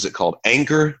 what is it called?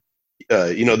 Anchor.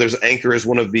 There's Anchor is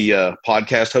one of the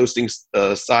podcast hosting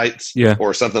sites,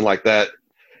 or something like that.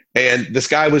 And this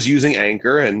guy was using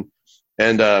Anchor, and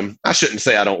I shouldn't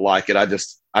say I don't like it. I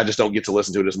just don't get to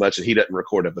listen to it as much, and he doesn't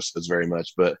record episodes very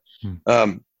much. But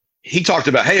he talked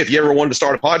about, hey, if you ever wanted to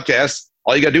start a podcast,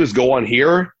 all you got to do is go on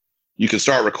here. You can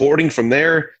start recording from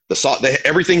there.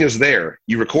 Everything is there.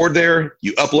 You record there,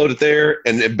 you upload it there,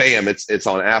 and bam, it's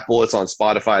on Apple, it's on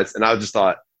Spotify. And I just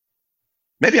thought,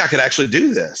 maybe I could actually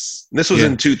do this. And this was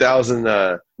in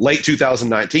late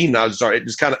 2019. And I was sorry, it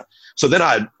just kind of. So then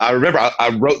I remember I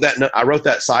wrote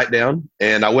that site down,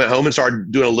 and I went home and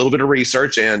started doing a little bit of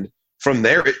research. And from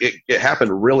there, it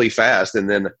happened really fast. And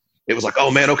then it was like,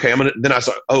 oh man, okay, then I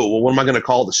thought, oh well, what am I gonna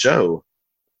call the show?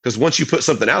 Because once you put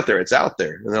something out there, it's out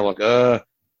there. And they're like,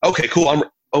 okay, cool.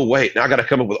 Oh wait, now I got to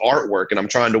come up with artwork, and I'm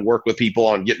trying to work with people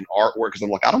on getting artwork because I'm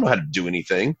like, I don't know how to do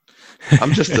anything.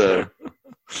 I'm just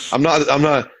I'm like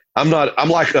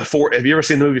a have you ever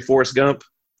seen the movie Forrest Gump?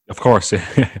 Of course.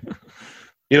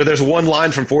 There's one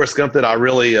line from Forrest Gump that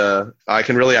I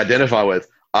can really identify with.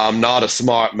 I'm not a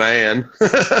smart man.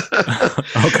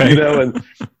 Okay.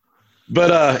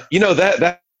 But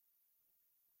that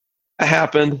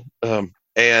happened.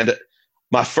 And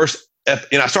my first,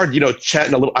 I started,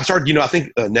 chatting a little. I started, I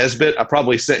think Nesbitt, I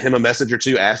probably sent him a message or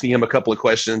two asking him a couple of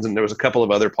questions. And there was a couple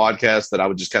of other podcasts that I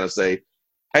would just kind of say,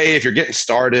 hey, if you're getting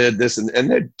started, this,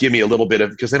 and they'd give me a little bit of,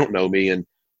 because they don't know me, and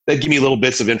they'd give me little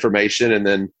bits of information. And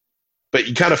then, but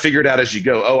you kind of figure it out as you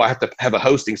go. Oh, I have to have a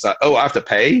hosting site. Oh, I have to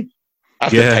pay. I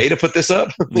have to pay to put this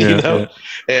up,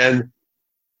 and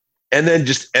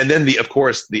then of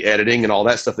course the editing and all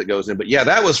that stuff that goes in. But yeah,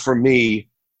 that was for me.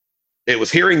 It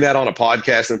was hearing that on a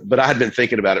podcast, but I had been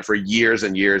thinking about it for years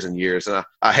and years and years. And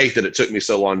I hate that it took me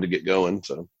so long to get going.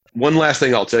 So one last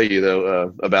thing I'll tell you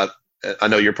though, about, I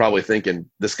know you're probably thinking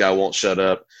this guy won't shut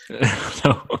up.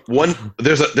 No.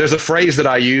 There's a phrase that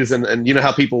I use, and you know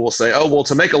how people will say, oh, well,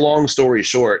 to make a long story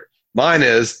short. Mine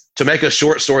is to make a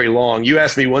short story long. You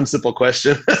asked me one simple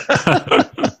question.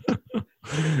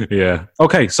 Yeah.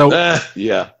 Okay. So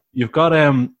yeah, you've got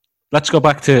let's go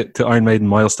back to Iron Maiden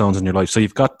milestones in your life. So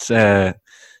you've got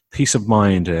Peace of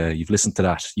Mind. You've listened to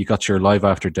that. You got your Live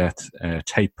After Death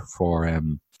tape for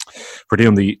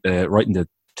doing the writing the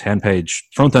 10-page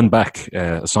front and back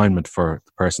assignment for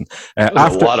the person.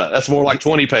 That's more like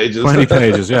 20 pages. 20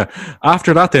 pages, yeah.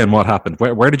 After that, then what happened?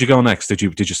 Where did you go next? Did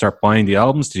you start buying the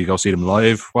albums? Did you go see them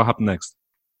live? What happened next?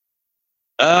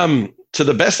 To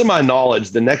the best of my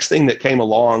knowledge, the next thing that came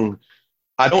along,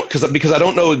 because I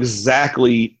don't know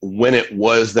exactly when it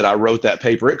was that I wrote that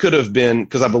paper. It could have been,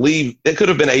 because I believe it could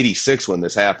have been 86 when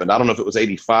this happened. I don't know if it was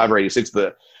 85 or 86,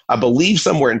 but I believe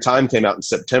Somewhere in Time came out in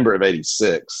September of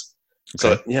 86.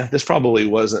 Okay. So yeah, this probably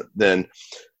wasn't then.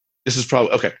 This is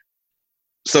probably okay.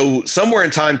 So Somewhere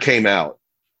in Time came out,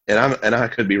 and I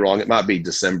could be wrong. It might be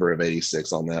December of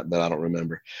 86 on that, but I don't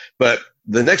remember. But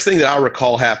the next thing that I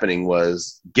recall happening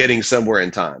was getting Somewhere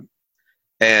in Time,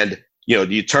 and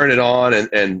you turn it on,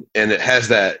 and it has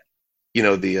that,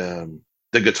 the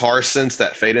guitar synths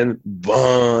that fade in,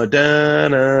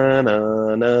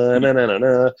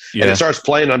 and it starts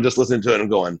playing. I'm just listening to it and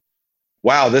going,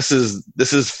 wow, this is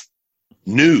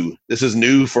new. This is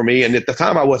new for me. And at the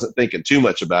time I wasn't thinking too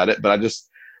much about it, but I just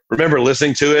remember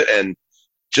listening to it and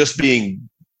just being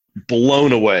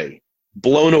blown away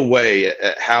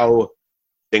at how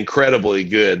incredibly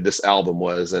good this album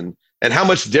was, and how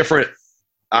much different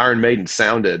Iron Maiden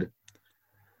sounded.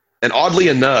 And oddly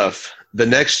enough, the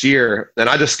next year, and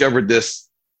I discovered this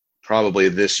probably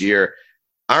this year,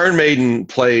 Iron Maiden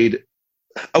played,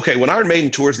 when Iron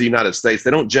Maiden tours the United States,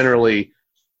 they don't generally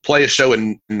play a show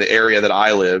in the area that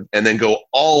I live and then go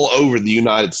all over the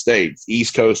United States,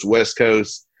 East Coast, West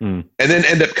Coast, and then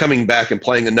end up coming back and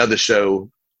playing another show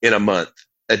in a month.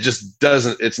 It just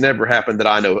doesn't, it's never happened that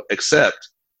I know, except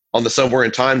on the Somewhere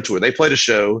in Time tour. They played a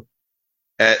show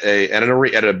at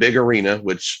a big arena,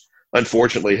 which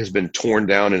unfortunately has been torn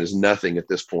down and is nothing at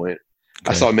this point.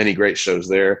 Okay. I saw many great shows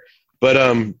there.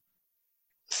 But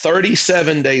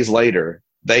 37 days later,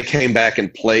 they came back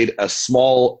and played a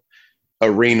small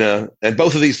arena, and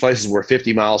both of these places were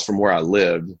 50 miles from where I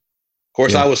lived. Of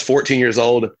course, I was 14 years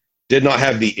old, did not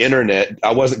have the internet.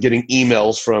 I wasn't getting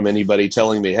emails from anybody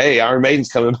telling me, hey, Iron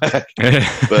Maiden's coming back.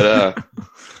 But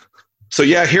so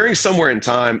yeah, hearing Somewhere in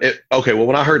Time,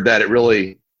 when I heard that, it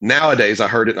really, nowadays I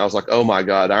heard it and I was like, oh my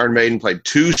God, Iron Maiden played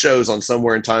 2 shows on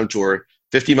Somewhere in Time tour,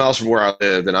 50 miles from where I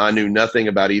lived, and I knew nothing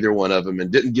about either one of them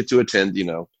and didn't get to attend,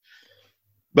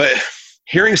 But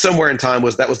hearing Somewhere in Time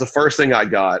was the first thing I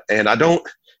got. And I don't,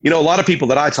 a lot of people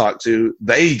that I talk to,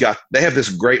 they have this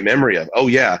great memory of, oh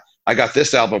yeah, I got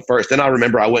this album first. Then I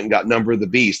remember I went and got Number of the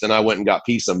Beast, and I went and got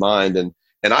Peace of Mind. And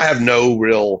I have no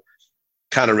real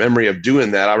kind of memory of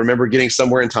doing that. I remember getting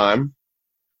Somewhere in Time,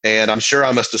 and I'm sure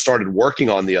I must have started working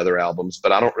on the other albums,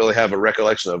 but I don't really have a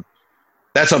recollection of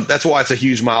that's why it's a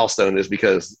huge milestone, is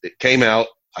because it came out,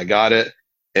 I got it,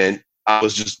 and I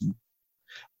was just,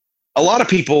 a lot of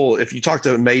people, if you talk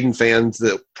to Maiden fans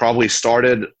that probably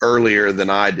started earlier than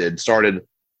I did, started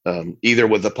either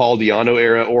with the Paul Di'Anno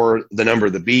era or the Number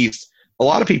of the Beast, a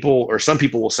lot of people, or some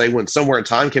people will say when Somewhere in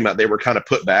Time came out, they were kind of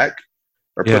put back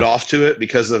or put off to it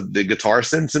because of the guitar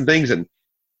synths and things. And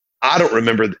I don't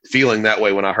remember feeling that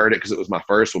way when I heard it because it was my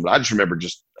first one, but I just remember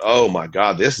oh my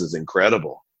God, this is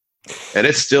incredible. And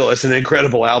it's an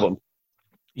incredible album.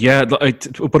 Yeah, but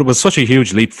it was such a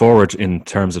huge leap forward in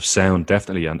terms of sound,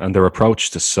 definitely, and their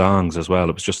approach to songs as well.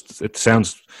 It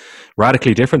sounds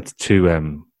radically different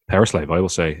to Powerslave, I will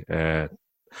say.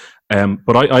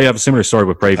 But I have a similar story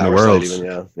with Brave New World.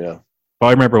 Yeah. But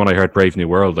I remember when I heard Brave New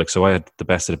World, so I had the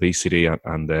Best of the Beast CD,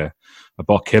 and I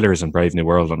bought Killers and Brave New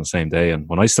World on the same day. And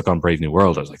when I stuck on Brave New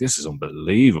World, I was like, this is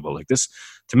unbelievable. Like this,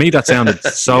 to me, that sounded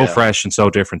so fresh and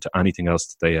so different to anything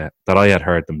else that I had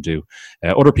heard them do.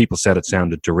 Other people said it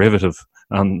sounded derivative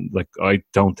and like I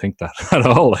don't think that at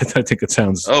all. I think it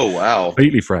sounds wow,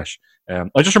 completely fresh.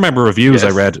 I just remember reviews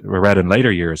I read in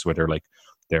later years where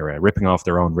they're ripping off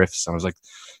their own riffs, and I was like,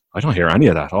 I don't hear any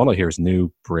of that. All I hear is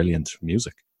new, brilliant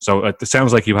music. So it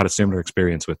sounds like you had a similar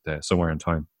experience with Somewhere in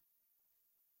Time.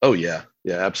 Oh yeah,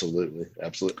 absolutely.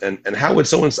 And how would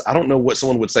someone? I don't know what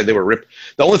someone would say they were ripped.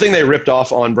 The only thing they ripped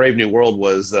off on Brave New World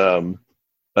was the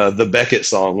Beckett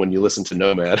song. When you listen to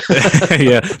Nomad,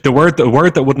 yeah, the word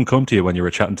that wouldn't come to you when you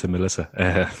were chatting to Melissa.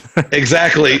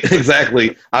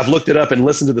 Exactly. I've looked it up and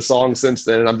listened to the song since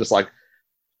then, and I'm just like.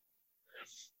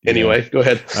 Anyway, go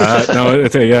ahead. No,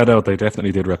 they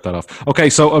definitely did rip that off. Okay,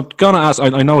 so I'm gonna ask.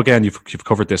 I know again you've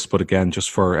covered this, but again,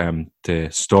 just for the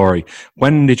story,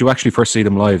 when did you actually first see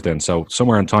them live? Then, so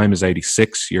Somewhere in Time is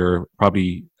 '86. You're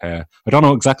probably I don't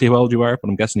know exactly how old you are, but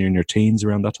I'm guessing you're in your teens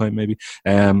around that time, maybe.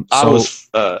 I was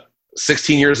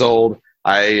 16 years old.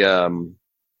 I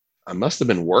must have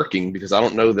been working because I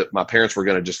don't know that my parents were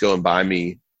going to just go and buy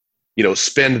me,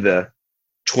 spend the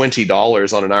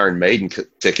 $20 on an Iron Maiden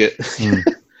ticket.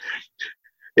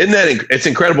 Isn't that it's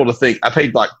incredible to think I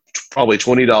paid like probably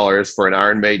 $20 for an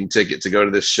Iron Maiden ticket to go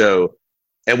to this show,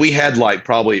 and we had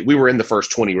we were in the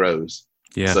first 20 rows.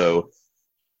 Yeah. So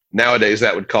nowadays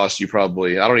that would cost you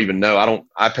probably, I don't even know.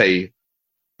 I pay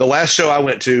the last show I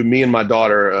went to, me and my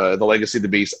daughter, the Legacy of the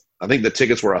Beast. I think the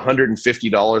tickets were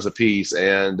 $150 a piece,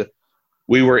 and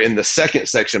we were in the second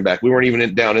section back. We weren't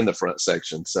even down in the front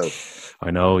section. So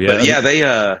I know. Yeah. But yeah,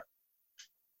 they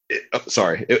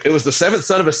it was the Seventh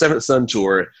Son of a Seventh Son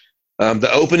tour.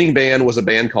 The opening band was a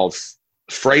band called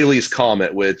Frehley's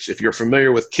Comet, which, if you're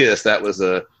familiar with Kiss, that was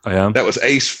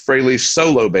Ace Frehley's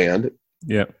solo band.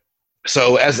 Yeah.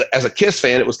 So as a Kiss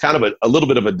fan, it was kind of a little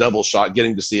bit of a double shot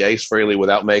getting to see Ace Frehley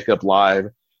without makeup live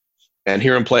and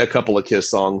hear him play a couple of Kiss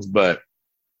songs. But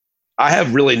I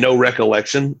have really no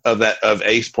recollection of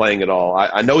Ace playing at all.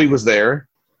 I know he was there.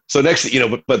 So next,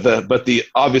 but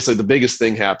obviously the biggest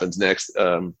thing happens next.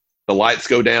 The lights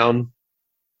go down,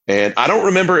 and I don't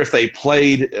remember if they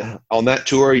played on that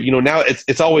tour. Now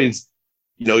it's always,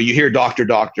 you hear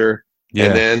Doctor,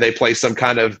 and then they play some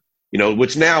kind of,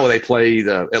 which now they play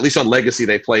at least on Legacy,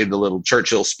 they played the little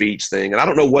Churchill speech thing. And I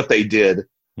don't know what they did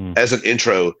as an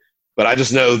intro, but I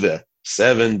just know the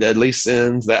 7 deadly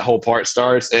sins, that whole part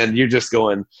starts, and you're just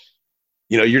going,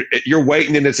 you're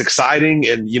waiting, and it's exciting.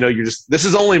 And, this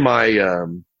is only my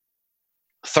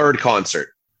third concert.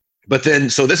 But then,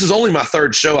 so this is only my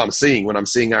third show I'm seeing when I'm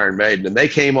seeing Iron Maiden. And they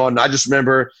came on, and I just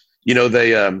remember,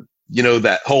 they,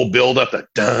 that whole build up, that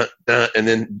dun, dun, and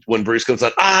then when Bruce comes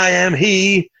on, I am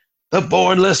he, the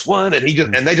bornless one. And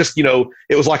they just,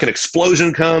 it was like an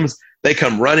explosion comes, they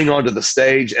come running onto the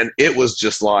stage, and it was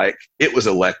just it was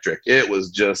electric. It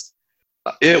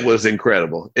was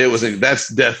incredible. That's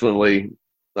definitely,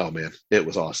 oh man, it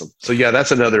was awesome. So yeah,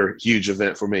 that's another huge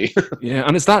event for me. Yeah,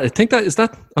 and is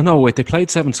that? Oh no, wait, they played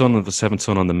Seventh Son of the Seventh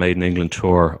Son on the Made in England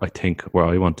tour, I think, where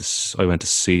I went to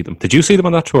see them. Did you see them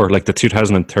on that tour, like the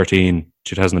 2013,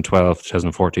 2012,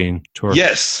 2014 tour?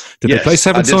 Yes. Did they play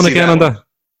Seventh Son again on that?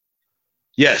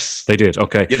 Yes, they did.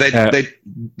 Okay. Yeah,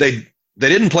 they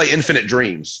didn't play Infinite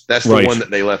Dreams. That's the one that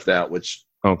they left out, which.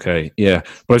 Okay, yeah.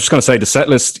 But I was just going to say, the set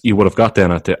list you would have got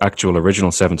then at the actual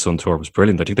original Seventh Son tour was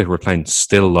brilliant. I think they were playing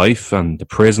Still Life and The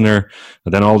Prisoner,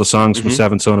 and then all the songs from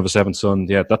Seventh Son of a Seventh Son.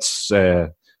 Yeah, that's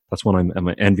one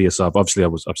I'm envious of. Obviously, I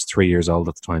was 3 years old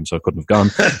at the time, so I couldn't have gone.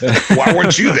 Why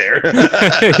weren't you there?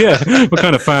 Yeah, what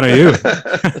kind of fan are you?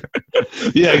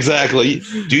 Yeah, exactly.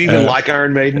 Do you even like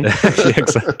Iron Maiden? Yeah,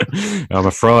 exactly. I'm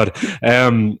a fraud.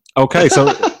 Okay,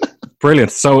 so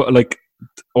brilliant. So,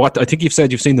 what I think you've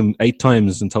said you've seen them 8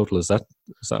 times in total. Is that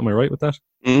am I right with that?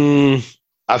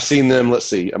 I've seen them. Let's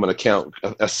see. I'm going to count.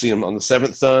 I've seen them on the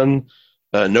Seventh Son,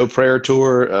 No Prayer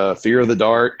tour, Fear of the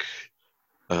Dark.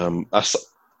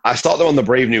 I saw them on the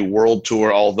Brave New World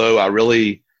tour. Although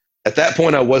at that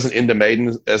point I wasn't into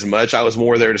Maiden as much. I was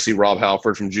more there to see Rob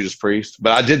Halford from Judas Priest.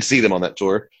 But I did see them on that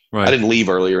tour. Right. I didn't leave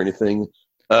early or anything.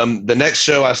 The next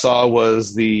show I saw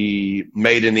was the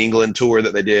Made in England tour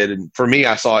that they did. And for me,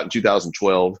 I saw it in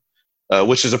 2012,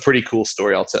 which is a pretty cool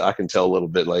story. I can tell a little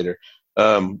bit later.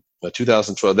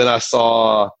 2012. Then I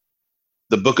saw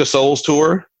the Book of Souls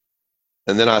tour.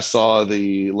 And then I saw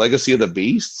the Legacy of the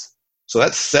Beasts. So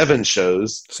that's 7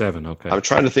 shows. 7, okay. I'm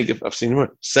trying to think if I've seen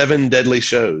 7 deadly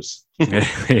shows.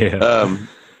 Yeah.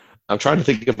 I'm trying to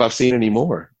think if I've seen any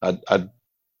more.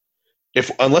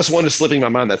 Unless one is slipping my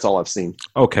mind, that's all I've seen.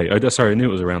 Okay, sorry, I knew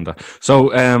it was around that.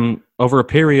 So, over a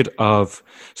period of,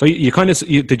 so you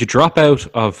did you drop out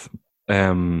of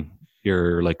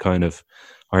your kind of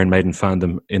Iron Maiden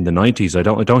fandom in the 90s? I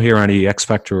don't hear any X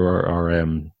Factor or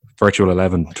Virtual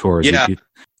 11 tours. Yeah,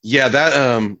 yeah,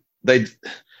 that they,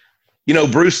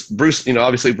 Bruce,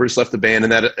 obviously Bruce left the band,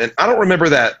 and I don't remember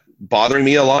that bothering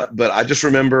me a lot, but I just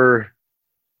remember,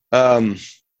 I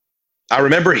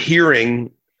remember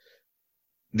hearing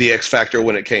the X Factor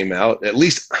when it came out. At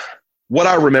least what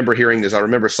I remember hearing is I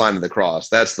remember Sign of the Cross.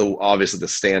 That's obviously the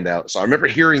standout. So I remember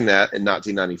hearing that in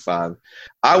 1995.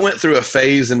 I went through a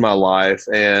phase in my life,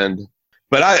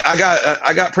 but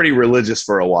I got pretty religious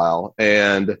for a while,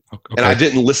 and I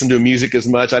didn't listen to music as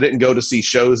much. I didn't go to see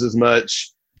shows as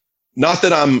much. Not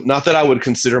that I would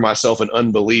consider myself an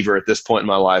unbeliever at this point in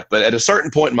my life, but at a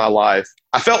certain point in my life,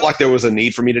 I felt like there was a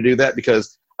need for me to do that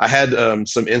because I had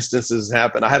some instances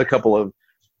happen. I had a couple of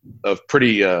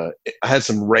pretty, I had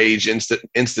some rage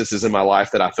instances in my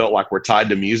life that I felt like were tied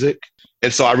to music.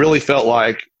 And so I really felt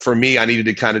like for me, I needed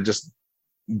to kind of just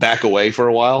back away for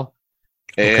a while.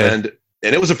 And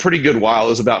it was a pretty good while. It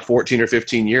was about 14 or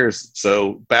 15 years.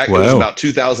 So it was about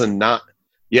 2009.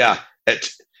 Yeah.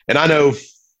 And I know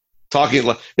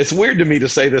it's weird to me to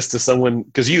say this to someone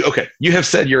because you have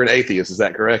said you're an atheist. Is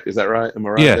that correct? Is that right? Am I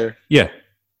right there? Yeah.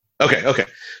 Okay.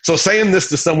 So saying this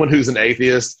to someone who's an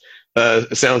atheist,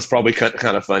 it sounds probably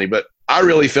kind of funny, but I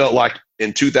really felt like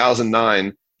in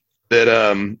 2009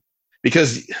 that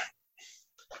because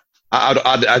I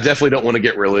definitely don't want to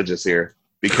get religious here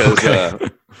because I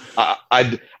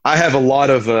have I've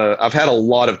had a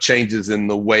lot of changes in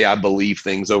the way I believe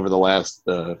things over the last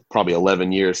probably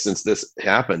 11 years since this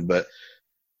happened. But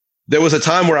there was a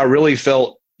time where I really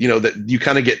felt, that you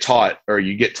kind of get taught or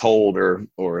you get told or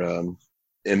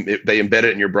and they embed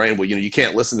it in your brain. Well, you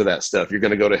can't listen to that stuff. You're going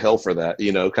to go to hell for that,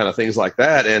 kind of things like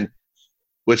that. And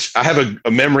which I have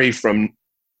a memory from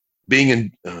being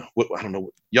in, I don't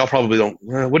know, y'all probably don't,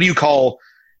 what do you call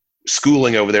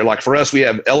schooling over there? Like for us, we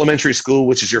have elementary school,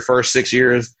 which is your first 6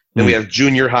 years. Then we have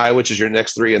junior high, which is your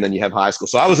next 3. And then you have high school.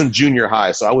 So I was in junior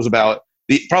high. So I was about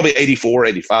probably 84,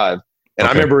 85. And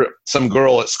I remember some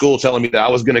girl at school telling me that I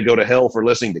was going to go to hell for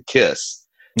listening to Kiss.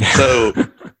 So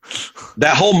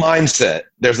that whole mindset,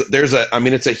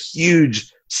 it's a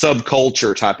huge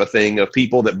subculture type of thing of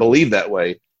people that believe that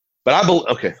way. But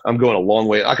I'm going a long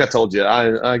way. Like I told you,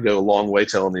 I go a long way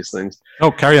telling these things.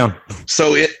 Oh, carry on.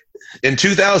 So in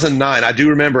 2009, I do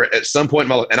remember at some point in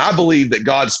my life, and I believe that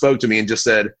God spoke to me and just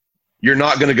said, "You're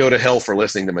not going to go to hell for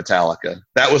listening to Metallica."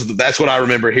 That's what I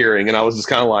remember hearing. And I was just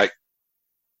kind of like,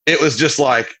 it was just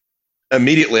like,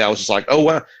 immediately I was just like, oh,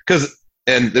 wow.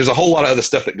 And there's a whole lot of other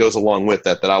stuff that goes along with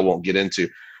that I won't get into.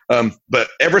 But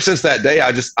ever since that day,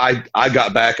 I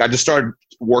got back. I just started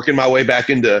working my way back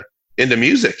into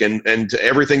music and to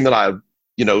everything that I,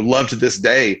 love to this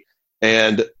day.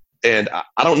 And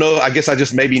I don't know, I guess I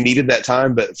just maybe needed that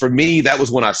time. But for me, that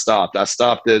was when I stopped.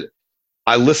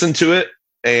 I listened to it,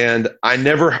 and I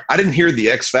didn't hear the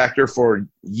X Factor for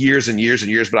years and years and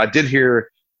years, but I did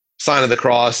hear Sign of the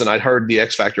Cross, and I'd heard the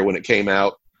X Factor when it came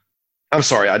out. I'm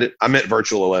sorry, I meant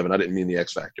Virtual 11. I didn't mean the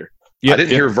X Factor. I didn't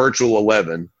hear Virtual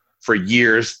 11 for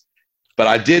years, but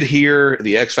I did hear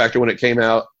the X Factor when it came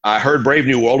out. I heard Brave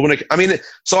New World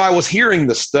so I was hearing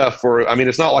the stuff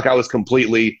it's not like I was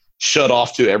completely shut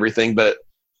off to everything, but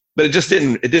it just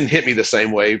didn't hit me the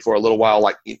same way for a little while.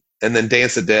 And then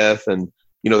Dance to Death and,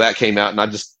 that came out, and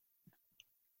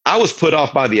I was put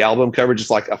off by the album cover, just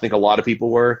like I think a lot of people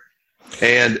were.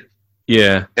 And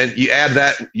you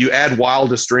add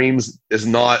Wildest Dreams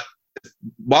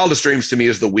Wildest Dreams to me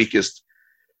is the weakest.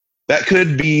 That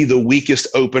could be the weakest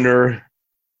opener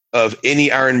of any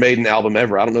Iron Maiden album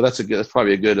ever. I don't know. That's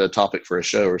probably a good topic for a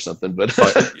show or something. But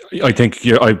I think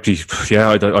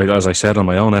as I said on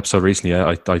my own episode recently,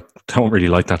 I don't really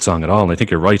like that song at all. And I think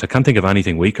you're right. I can't think of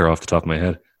anything weaker off the top of my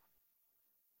head.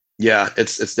 Yeah,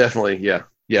 it's definitely yeah.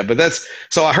 But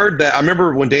so I heard that. I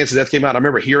remember when Dance to Death came out. I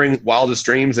remember hearing Wildest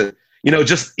Dreams, and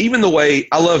just even the way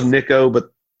I love Nico,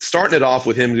 but starting it off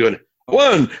with him doing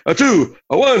 1, 2,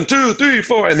 1, 2, 3,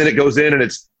 4, and then it goes in,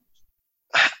 and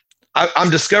I'm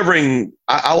discovering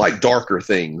I like darker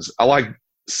things. I like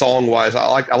song wise. I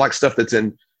like stuff that's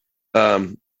in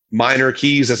minor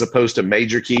keys as opposed to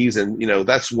major keys, and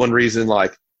that's one reason.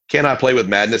 Like, Can I Play with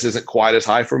Madness isn't quite as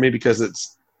high for me because it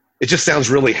just sounds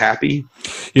really happy.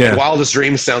 Yeah, and Wildest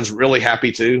Dreams sounds really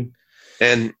happy too,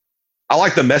 and I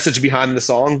like the message behind the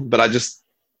song, but I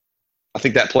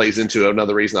think that plays into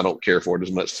another reason I don't care for it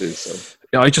as much too. So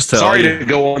yeah, sorry to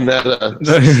go on that.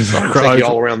 Take you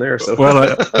all around there. So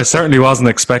well, I certainly wasn't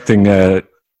expecting that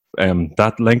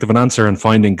length of an answer and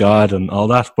finding God and all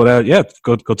that. But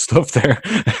good stuff there.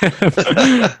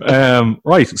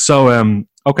 Right. So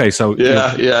okay. So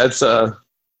yeah, it's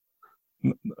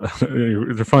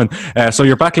They're fine. So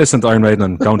you're back listening to Iron Maiden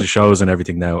and going to shows and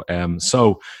everything now.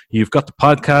 So you've got the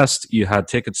podcast. You had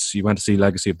tickets. You went to see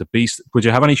Legacy of the Beast. Would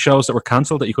you have any shows that were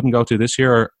cancelled that you couldn't go to this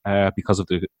year because of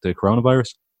the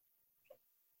coronavirus?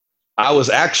 I was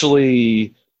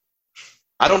actually,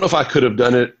 I don't know if I could have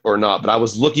done it or not, but I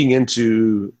was looking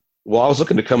to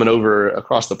coming over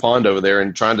across the pond over there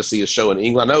and trying to see a show in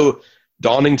England. I know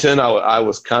Donington, I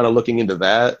was kind of looking into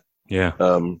that. Yeah.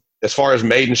 As far as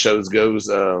Maiden shows goes,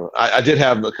 I did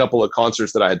have a couple of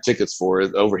concerts that I had tickets for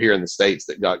over here in the States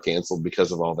that got canceled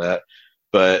because of all that.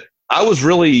 But I was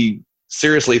really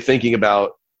seriously thinking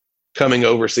about coming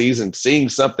overseas and seeing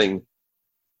something.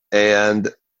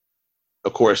 And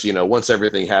of course, once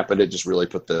everything happened, it just really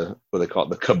put the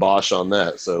kibosh on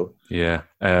that. So yeah,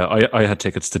 I had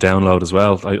tickets to Download as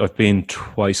well. I've been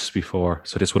twice before,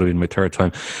 so this would have been my third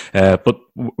time. But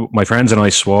my friends and I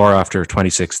swore after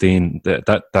 2016 that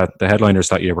the headliners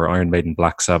that year were Iron Maiden,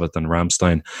 Black Sabbath, and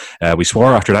Rammstein. We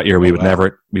swore after that year we would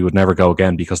never go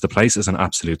again because the place is an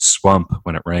absolute swamp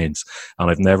when it rains,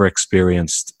 and I've never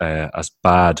experienced as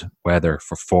bad weather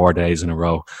for 4 days in a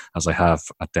row as I have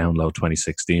at Download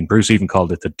 2016. Bruce even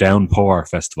called it the Downpour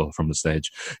Festival from the stage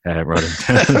rather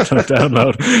than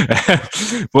Download.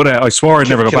 But I swore I'd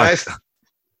never go back.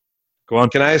 Go on.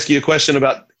 Can I ask you a question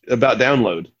about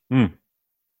Download?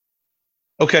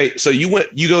 Okay, so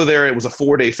you go there. It was a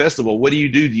 4-day festival. What do you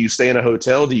do? Do you stay in a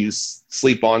hotel? Do you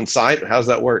sleep on site? How's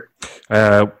that work?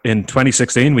 In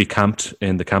 2016, we camped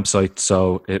in the campsite.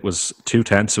 So it was 2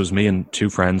 tents. It was me and 2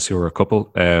 friends who were a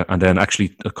couple, and then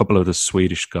actually a couple of the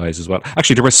Swedish guys as well.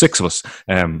 Actually, there were 6 of us.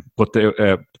 But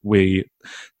the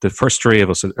first 3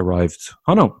 of us arrived.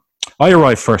 Oh no, I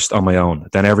arrived first on my own.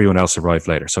 Then everyone else arrived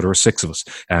later. So there were 6 of us,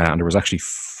 and there was actually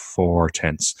 4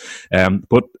 tents.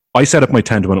 But I set up my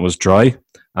tent when it was dry.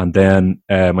 And then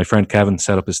my friend Kevin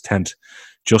set up his tent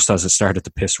just as it started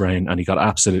to piss rain, and he got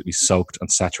absolutely soaked and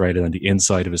saturated, and the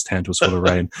inside of his tent was full of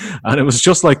rain. And it was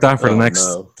just like that for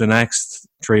the next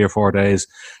 3 or 4 days.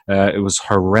 It was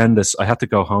horrendous. I had to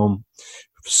go home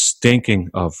stinking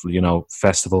of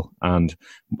festival, and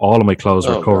all of my clothes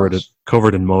were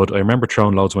covered in mud. I remember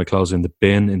throwing loads of my clothes in the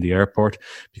bin in the airport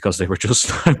because they were just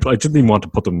I didn't even want to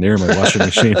put them near my washing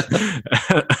machine.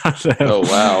 Oh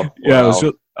wow. Yeah, it was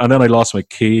just, and then I lost my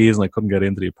keys and I couldn't get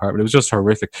into the apartment. It was just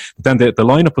horrific. But then the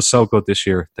lineup was so good this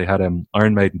year. They had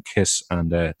Iron Maiden, Kiss,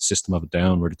 and System of a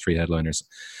Down were the 3 headliners.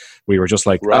 We were just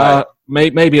like,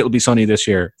 maybe it'll be sunny this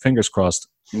year. Fingers crossed.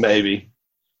 Maybe.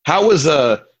 How was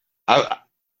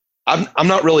I'm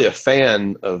not really a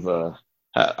fan of.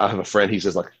 I have a friend. He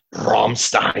says like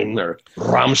Rammstein or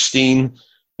Rammstein,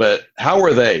 but how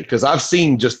are they? Because I've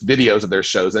seen just videos of their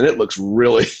shows, and it looks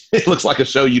like a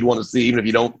show you'd want to see, even if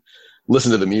you don't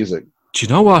listen to the music. Do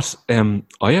you know what?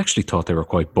 I actually thought they were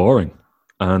quite boring,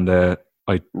 and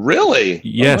I really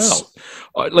yes,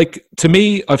 oh, wow. Like to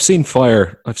me, I've seen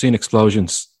fire, I've seen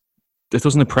explosions. It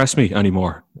doesn't impress me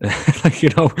anymore.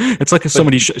 It's like if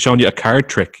somebody showing you a card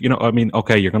trick. I mean,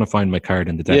 okay, you're going to find my card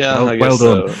in the deck. Yeah, well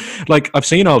done. So. Like I've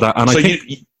seen all that, and so I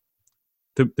think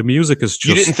the music is just.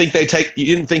 You didn't think they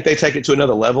take it to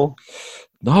another level?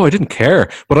 No, I didn't care,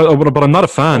 but I'm not a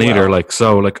fan either.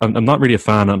 I'm not really a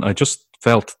fan, and I just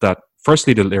felt that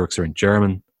firstly the lyrics are in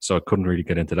German. So I couldn't really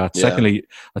get into that. Yeah. Secondly,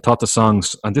 I thought the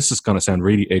songs, and this is going to sound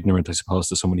really ignorant, I suppose,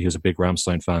 to somebody who's a big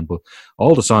Rammstein fan, but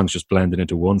all the songs just blended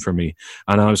into one for me.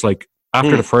 And I was like,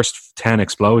 after the first 10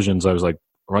 explosions, I was like,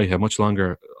 right, how much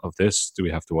longer of this do we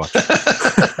have to watch?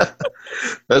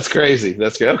 That's crazy.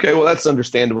 That's good. Okay, well, that's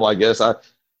understandable, I guess. I've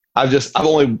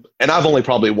only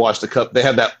probably watched a couple. They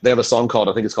have a song called,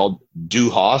 I think it's called Du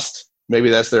Hast.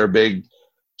 Maybe that's their big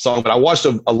song, but I watched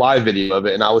a live video of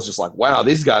it, and I was just like, wow,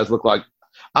 these guys look like.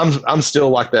 I'm still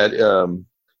like that.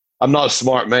 I'm not a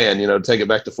smart man, take it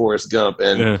back to Forrest Gump.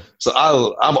 And so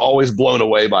I'm always blown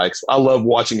away by, I love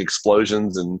watching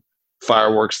explosions and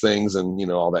fireworks things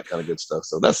and, all that kind of good stuff.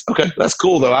 So that's okay. That's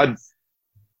cool though.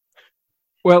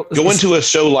 Going to a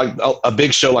show like a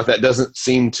big show like that doesn't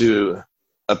seem to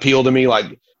appeal to me.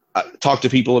 Like I talked to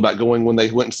people about going when they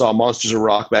went and saw Monsters of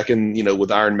Rock back in,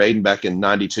 with Iron Maiden back in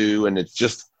 92. And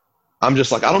I'm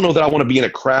just like, I don't know that I want to be in a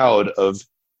crowd of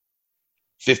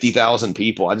 50,000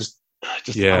 people. I just I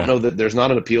don't know that there's not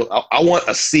an appeal. I want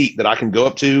a seat that I can go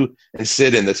up to and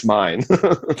sit in that's mine.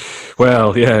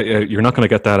 Well, yeah, you're not going to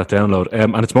get that at Download.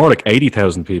 And it's more like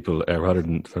 80,000 people rather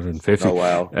than 50. Oh,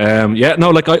 wow.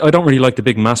 I don't really like the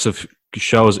big massive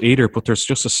shows either, but there's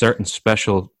just a certain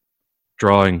special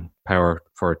drawing power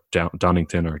for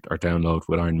Donington or Download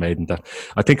with Iron Maiden that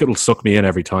I think it'll suck me in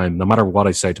every time. No matter what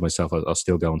I say to myself, I'll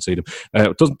still go and see them.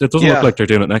 It doesn't look like they're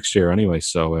doing it next year anyway.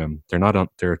 So they're not on.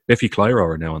 They're Biffy Clyro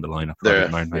are now on the lineup.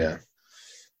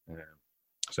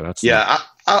 So that's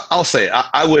I'll say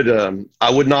I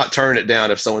would not turn it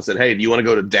down if someone said, "Hey, do you want to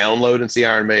go to Download and see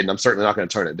Iron Maiden?" I'm certainly not going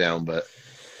to turn it down. But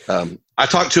I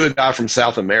talked to a guy from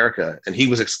South America, and he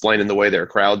was explaining the way their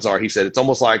crowds are. He said it's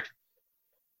almost like,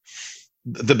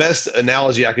 the best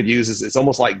analogy I could use is it's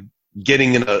almost like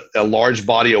getting in a large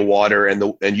body of water,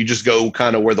 and you just go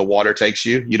kind of where the water takes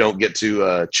you. You don't get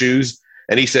to choose.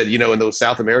 And he said, in those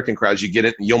South American crowds, you get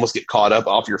it, and you almost get caught up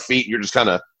off your feet. And you're just kind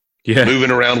of moving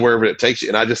around wherever it takes you.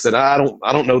 And I just said, I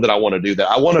don't know that I want to do that.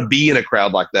 I want to be in a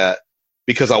crowd like that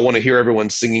because I want to hear everyone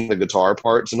singing the guitar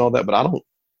parts and all that. But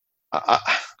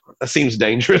that seems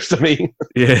dangerous to me.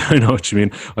 Yeah, I know what you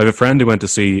mean. I have a friend who went to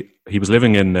see. He was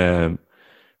living in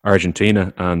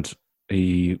Argentina, and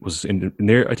he was I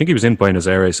think he was in Buenos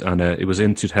Aires, and it was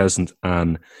in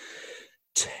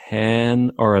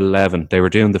 2010 or 11. They were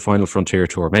doing the Final Frontier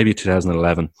tour, maybe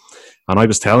 2011. And I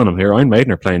was telling him here, Iron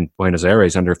Maiden are playing Buenos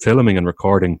Aires, and they're filming and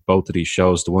recording both of these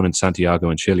shows, the one in Santiago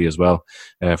and Chile as well,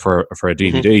 for a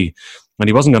DVD. Mm-hmm. And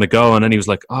he wasn't going to go, and then he was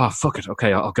like, "Oh, fuck it,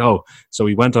 okay, I'll go." So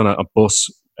he went on a bus,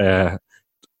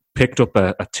 picked up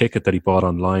a ticket that he bought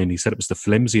online. He said it was the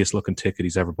flimsiest looking ticket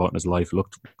he's ever bought in his life. It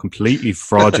looked completely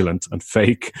fraudulent and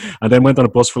fake. And then went on a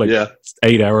bus for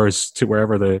 8 hours to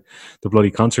wherever the bloody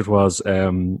concert was,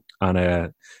 and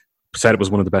said it was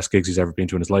one of the best gigs he's ever been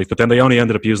to in his life. But then they only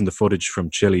ended up using the footage from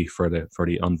Chile for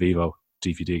the On Vivo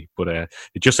DVD. But it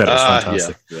just said it was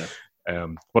fantastic.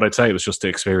 But I'd say it was just the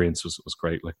experience was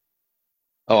great. Like,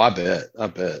 oh, I bet.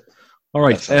 All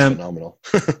right, that's phenomenal.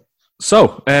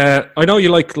 So, I know you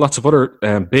like lots of other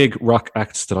big rock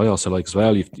acts that I also like as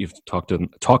well. You've talked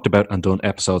about and done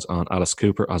episodes on Alice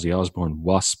Cooper, Ozzy Osbourne,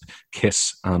 Wasp,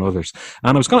 Kiss, and others.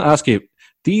 And I was going to ask you,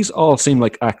 these all seem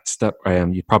like acts that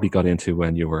you probably got into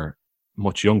when you were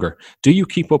much younger. Do you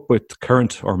keep up with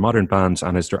current or modern bands,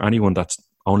 and is there anyone that's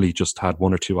only just had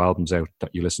one or two albums out that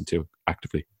you listen to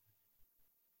actively?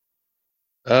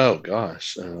 Oh,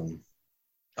 gosh.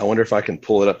 I wonder if I can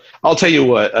pull it up. I'll tell you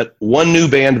what, one new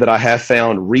band that I have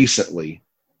found recently,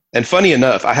 and funny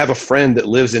enough, I have a friend that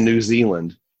lives in New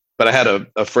Zealand, but I had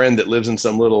a friend that lives in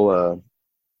some little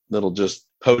just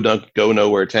podunk go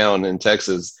nowhere town in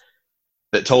Texas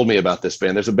that told me about this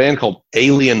band. There's a band called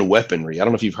Alien Weaponry. I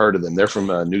don't know if you've heard of them. They're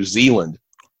from New Zealand.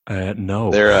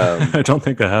 No, they're I don't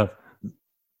think I have.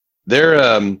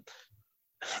 They're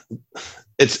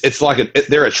it's like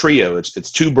they're a trio.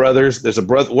 It's two brothers. There's a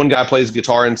brother. One guy plays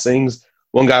guitar and sings.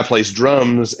 One guy plays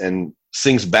drums and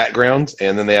sings background.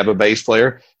 And then they have a bass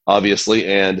player, obviously.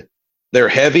 And they're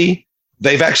heavy.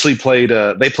 They've actually played.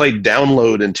 They played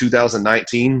Download in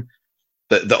 2019.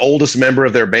 The oldest member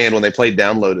of their band when they played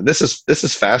Download. And this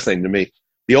is fascinating to me.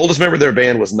 The oldest member of their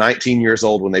band was 19 years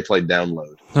old when they played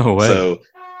Download. Oh, wow. So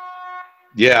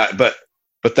yeah, but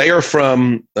they are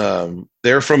from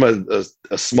they're from a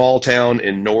small town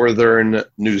in northern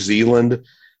New Zealand.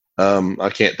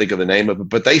 I can't think of the name of it,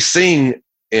 but they sing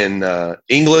in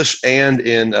English and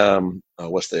in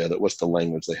what's the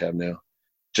language they have now?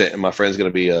 My friend's gonna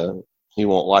be he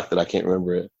won't like that I can't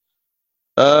remember it.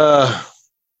 I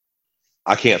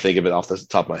can't think of it off the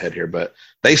top of my head here, but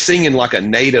they sing in like a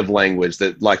native language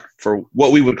that, like, for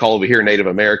what we would call over here Native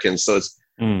Americans. So it's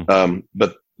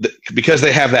because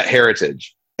they have that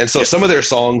heritage. And so some of their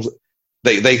songs,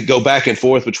 they go back and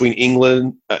forth between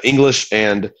English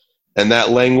and that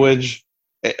language.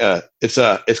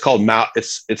 It's called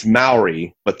it's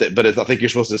Maori, but I think you're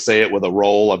supposed to say it with a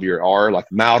roll of your R, like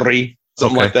Maori,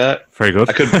 something like that. Very good.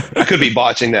 I could be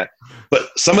botching that, but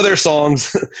some of their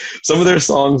songs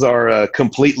are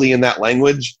completely in that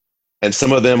language, and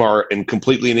some of them are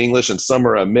completely in English, and some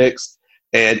are a mix.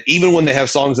 And even when they have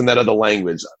songs in that other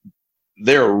language,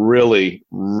 they're really,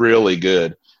 really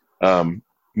good.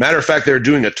 Matter of fact, they're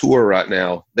doing a tour right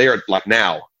now. They are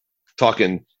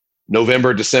talking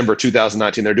November, December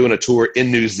 2019. They're doing a tour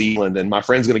in New Zealand, and my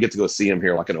friend's going to get to go see them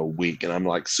here like in a week, and I'm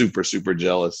like super, super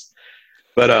jealous.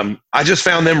 But I just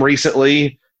found them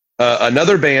recently.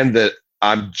 Another band that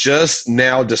I'm just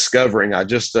now discovering.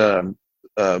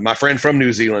 My friend from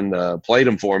New Zealand played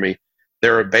them for me.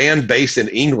 They're a band based in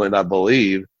England, I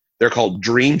believe. They're called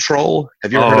Dream Troll.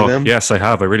 Have you ever heard of them? Yes, I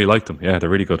have. I really like them. Yeah, they're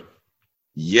really good.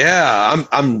 Yeah,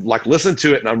 I'm like listening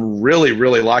to it, and I'm really,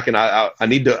 really liking. I'm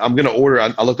going to order.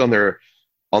 I looked on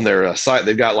their site.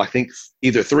 They've got, I think,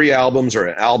 either 3 albums or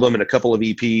an album and a couple of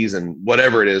EPs and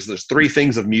whatever it is. There's 3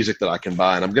 things of music that I can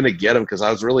buy, and I'm going to get them because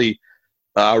I was really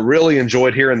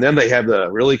enjoyed hearing them. They have the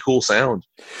really cool sound.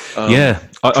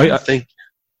 I think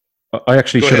I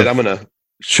actually should have.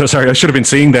 Sorry, I should have been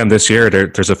seeing them this year.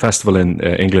 There's a festival in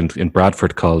England, in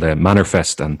Bradford, called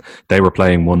Manorfest, and they were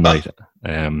playing one night.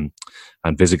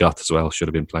 and Visigoth as well should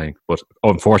have been playing, but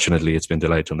unfortunately it's been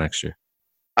delayed till next year.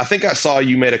 I think I saw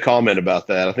you made a comment about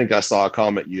that. I think I saw a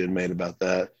comment you had made about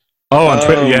that. Oh, on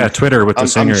Twitter, yeah, Twitter with the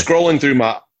singer. I'm scrolling through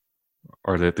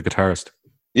or the guitarist.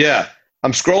 Yeah,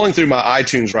 I'm scrolling through my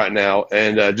iTunes right now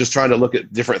and just trying to look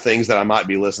at different things that I might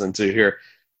be listening to here.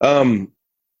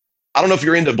 I don't know if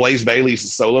you're into Blaze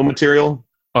Bayley's solo material.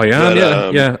 Oh yeah,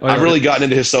 yeah. I've really gotten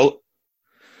into his solo.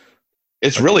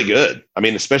 It's really good. I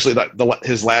mean, especially like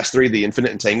his last 3, the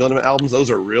Infinite Entanglement albums. Those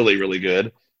are really, really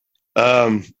good.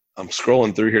 I'm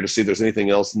scrolling through here to see if there's anything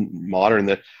else modern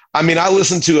that. I mean, I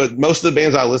listen to most of the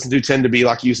bands I listen to tend to be,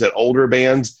 like you said, older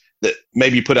bands that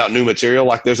maybe put out new material.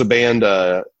 Like there's a band.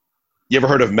 You ever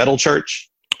heard of Metal Church?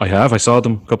 I have. I saw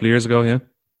them a couple of years ago. Yeah.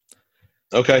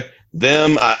 Okay.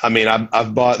 Them.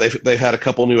 I've bought. They've had a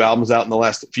couple new albums out in the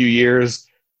last few years.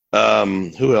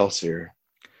 Who else here?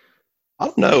 I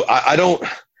don't know.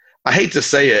 I hate to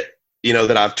say it,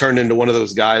 that I've turned into one of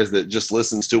those guys that just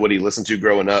listens to what he listened to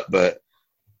growing up, but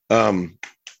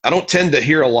I don't tend to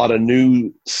hear a lot of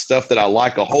new stuff that I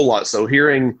like a whole lot. So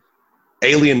hearing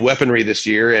Alien Weaponry this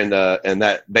year and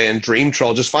that band Dream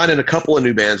Troll, just finding a couple of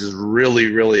new bands is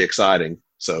really, really exciting.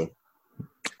 So.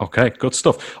 Okay, good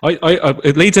stuff.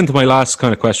 It leads into my last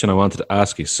kind of question I wanted to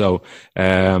ask you. So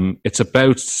it's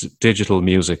about digital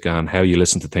music and how you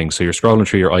listen to things. So you're scrolling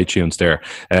through your iTunes there.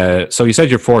 So you said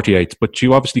you're 48, but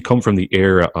you obviously come from the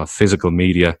era of physical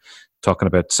media, talking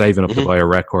about saving up to buy a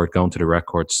record, going to the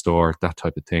record store, that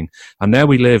type of thing. And now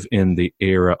we live in the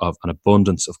era of an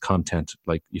abundance of content.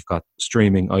 Like you've got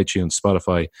streaming, iTunes,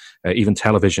 Spotify, even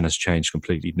television has changed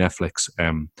completely, Netflix,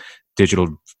 digital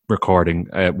recording,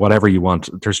 whatever you want.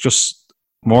 There's just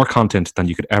more content than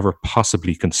you could ever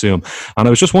possibly consume. And I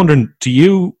was just wondering, do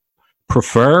you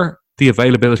prefer the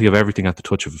availability of everything at the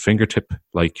touch of a fingertip,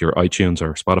 like your iTunes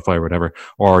or Spotify or whatever?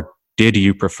 Or did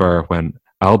you prefer when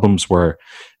albums were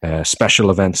special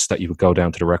events that you would go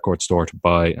down to the record store to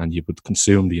buy and you would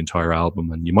consume the entire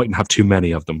album, and you mightn't have too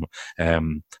many of them?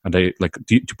 And they like,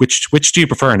 which do you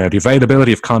prefer now, the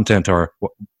availability of content or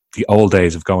the old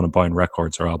days of going and buying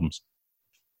records or albums?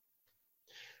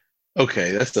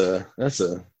 Okay, that's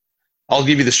a. I'll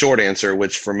give you the short answer,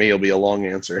 which for me will be a long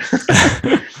answer.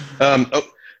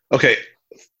 Okay,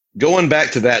 going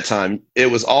back to that time, it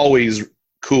was always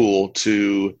cool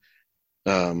to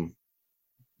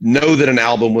know that an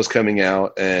album was coming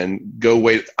out and go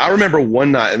wait. I remember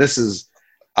one night, and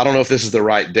I don't know if this is the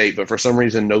right date, but for some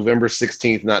reason, November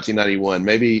 16th, 1991,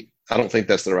 maybe, I don't think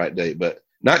that's the right date, but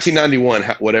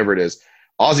 1991, whatever it is,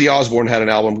 Ozzy Osbourne had an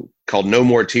album called No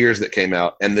More Tears that came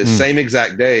out, and the same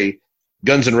exact day,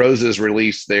 Guns N' Roses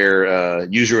released their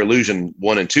Use Your Illusion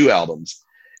 1 and 2 albums.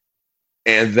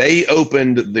 And they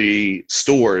opened the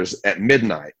stores at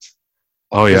midnight.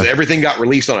 Oh yeah, everything got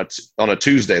released on a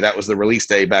Tuesday. That was the release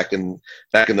day back in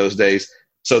those days.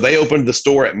 So they opened the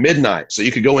store at midnight, so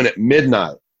you could go in at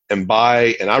midnight and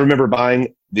buy. And I remember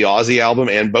buying the Ozzy album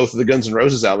and both of the Guns N'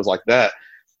 Roses albums like that.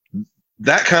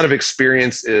 That kind of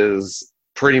experience is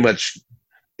pretty much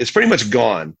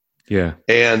gone. Yeah,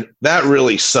 and that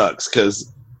really sucks because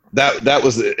that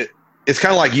was it's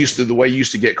kind of like the way you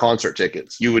used to get concert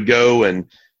tickets. You would go and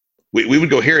we would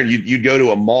go here, and you'd go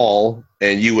to a mall,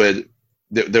 and you would.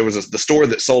 There was the store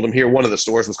that sold them here. One of the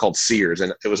stores was called Sears,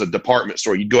 and it was a department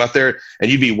store. You'd go out there and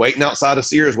you'd be waiting outside of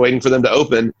Sears, waiting for them to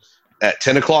open at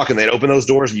 10 o'clock, and they'd open those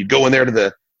doors, and you'd go in there to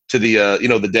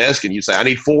the desk, and you'd say, "I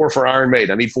need 4 for Iron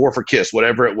Maiden. I need 4 for Kiss,"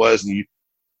 whatever it was, and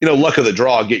luck of the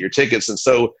draw, get your tickets. And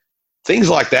so things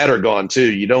like that are gone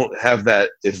too. You don't have that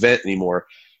event anymore.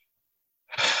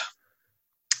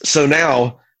 So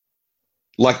now,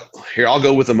 like here, I'll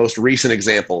go with the most recent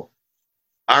example.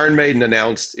 Iron Maiden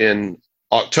announced in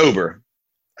October,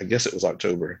 I guess it was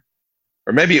October,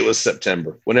 or maybe it was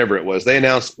September, whenever it was, they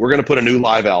announced, we're going to put a new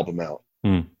live album out.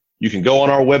 You can go on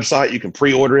our website, you can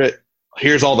pre-order it.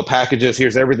 Here's all the packages.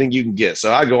 Here's everything you can get.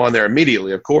 So I go on there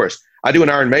immediately, of course. I do an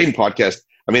Iron Maiden podcast.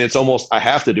 I mean, it's almost, I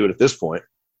have to do it at this point,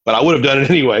 but I would have done it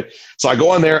anyway. So I go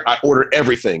on there, I order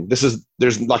everything.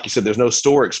 There's, like you said, there's no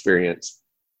store experience.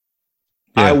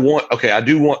 Yeah. I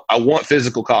want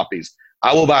physical copies.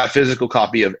 I will buy a physical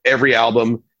copy of every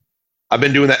album. I've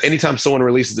been doing that anytime someone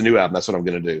releases a new album. That's what I'm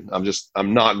going to do.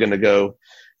 I'm not going to go.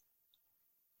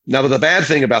 Now, the bad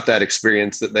thing about that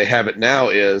experience that they have it now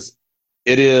is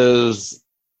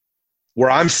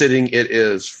where I'm sitting, it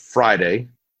is Friday.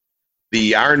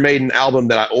 The Iron Maiden album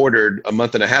that I ordered a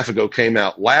month and a half ago came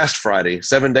out last Friday,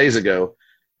 7 days ago.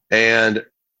 And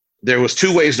there was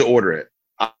 2 ways to order it.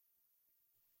 I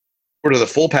ordered the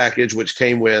full package, which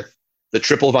came with the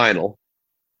triple vinyl.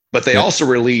 But they also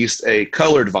released a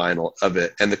colored vinyl of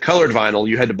it. And the colored vinyl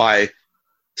you had to buy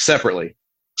separately.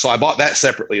 So I bought that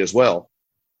separately as well.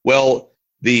 Well,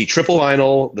 the triple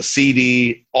vinyl, the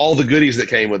CD, all the goodies that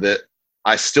came with it,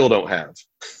 I still don't have.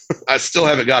 I still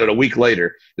haven't got it a week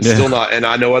later. It's still not. And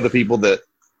I know other people that,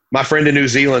 my friend in New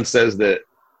Zealand says that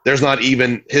there's not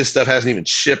even, his stuff hasn't even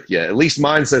shipped yet. At least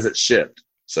mine says it's shipped.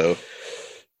 So,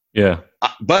 yeah.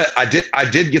 But I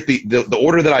did get the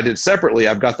order that I did separately.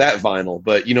 I've got that vinyl,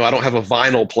 but I don't have a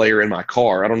vinyl player in my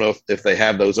car. I don't know if they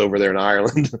have those over there in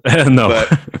Ireland. No.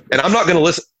 And I'm not going to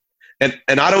listen. And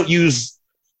I don't use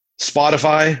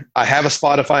Spotify. I have a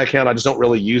Spotify account. I just don't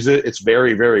really use it. It's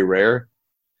very, very rare.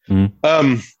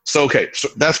 So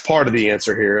that's part of the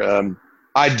answer here.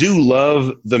 I do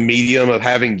love the medium of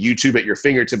having YouTube at your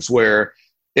fingertips, where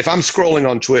if I'm scrolling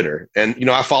on Twitter and,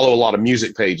 I follow a lot of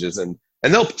music pages and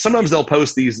sometimes they'll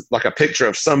post these, like a picture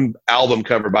of some album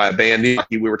cover by a band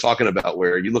we were talking about,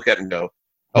 where you look at it and go,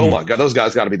 oh my God, those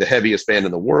guys got to be the heaviest band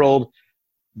in the world.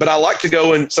 But I like to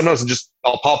go and sometimes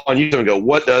I'll pop on YouTube and go,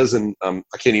 what does, and I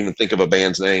can't even think of a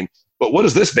band's name, but what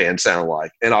does this band sound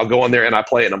like? And I'll go on there and I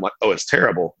play it and I'm like, oh, it's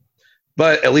terrible.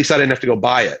 But at least I didn't have to go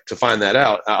buy it to find that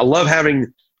out. I love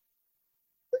having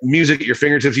music at your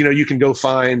fingertips. You can go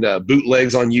find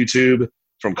bootlegs on YouTube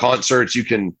from concerts. You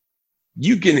can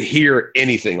hear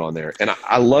anything on there. And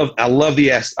I love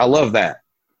that.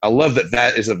 I love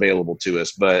that is available to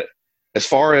us. But as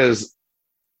far as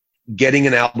getting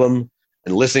an album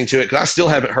and listening to it, because I still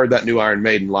haven't heard that new Iron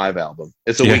Maiden live album.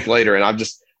 It's a week later, and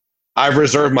I've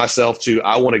reserved myself to,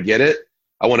 I want to get it.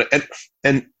 I want to,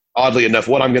 and oddly enough,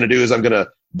 what I'm going to do is I'm going to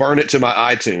burn it to my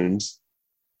iTunes,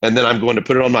 and then I'm going to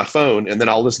put it on my phone, and then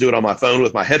I'll listen to it on my phone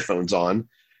with my headphones on.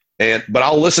 But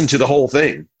I'll listen to the whole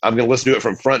thing. I'm going to listen to it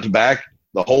from front to back,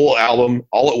 the whole album,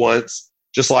 all at once,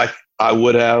 just like I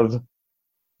would have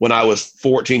when I was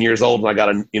 14 years old and I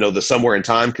got the Somewhere in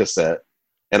Time cassette,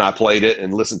 and I played it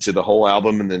and listened to the whole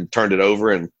album and then turned it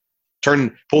over and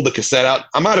pulled the cassette out.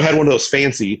 I might have had one of those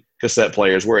fancy cassette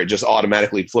players where it just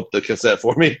automatically flipped the cassette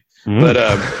for me. But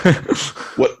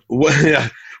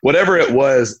whatever it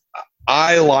was,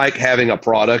 I like having a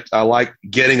product. I like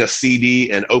getting a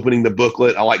CD and opening the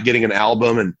booklet. I like getting an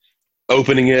album and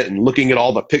opening it and looking at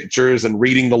all the pictures and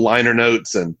reading the liner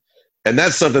notes. And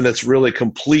that's something that's really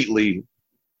completely,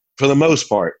 for the most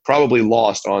part, probably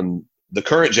lost on the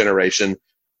current generation.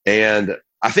 And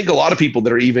I think a lot of people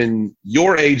that are even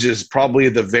your age is probably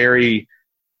the very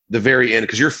end,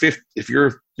 because you're 50, if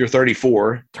you're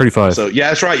 34. 35. So yeah,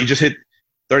 that's right. You just hit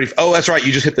 30. Oh, that's right.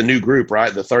 You just hit the new group,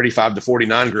 right? The 35 to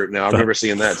 49 group now. I remember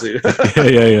seeing that too.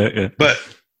 Yeah. But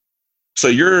so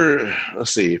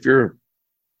let's see, if you're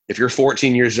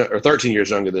 14 years or 13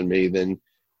 years younger than me, then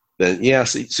yeah.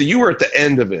 So you were at the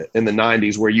end of it in the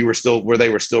 90s, where they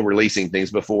were still releasing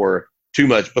things before too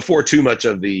much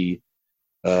of the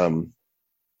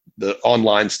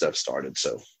online stuff started.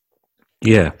 So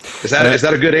yeah, is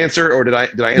that a good answer, or did I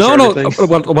answer everything?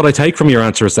 What I take from your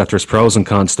answer is that there's pros and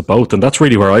cons to both, and that's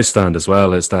really where I stand as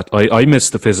well. Is that I miss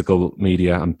the physical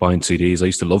media and buying CDs. I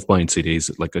used to love buying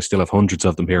CDs. Like, I still have hundreds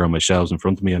of them here on my shelves in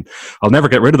front of me, and I'll never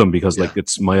get rid of them because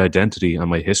it's my identity and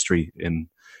my history in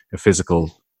a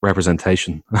physical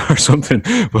representation or something.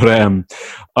 But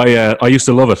I used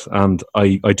to love it, and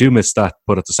I do miss that.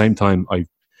 But at the same time,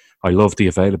 I love the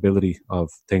availability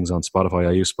of things on Spotify.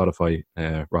 I use Spotify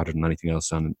rather than anything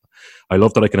else. And I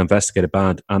love that I can investigate a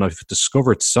band. And I've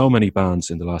discovered so many bands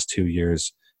in the last 2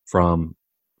 years from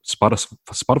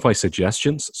Spotify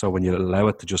suggestions. So when you allow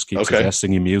it to just keep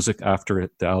suggesting you music after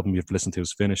the album you've listened to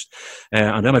is finished.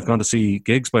 And then I've gone to see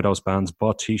gigs by those bands,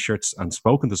 bought T-shirts, and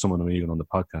spoken to someone even on the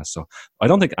podcast. So I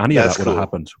don't think any of that would have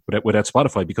happened without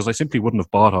Spotify, because I simply wouldn't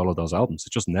have bought all of those albums.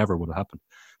 It just never would have happened,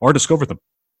 or discovered them.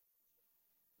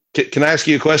 Can I ask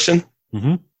you a question?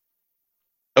 Mm-hmm.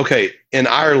 Okay, in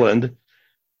Ireland,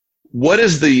 what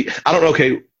is I don't know.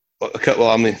 Okay, well,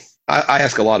 I mean, I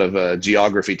ask a lot of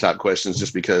geography type questions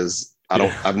just because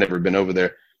I've never been over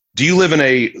there. Do you live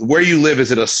where you live,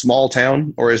 is it a small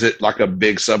town or is it like a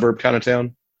big suburb kind of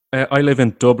town? I live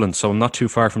in Dublin, so I'm not too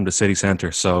far from the city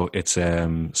centre. So it's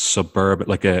suburb,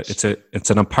 it's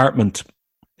an apartment.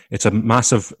 It's a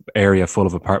massive area full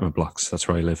of apartment blocks. That's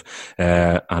where I live,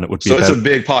 and it would be. So it's a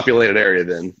big populated area,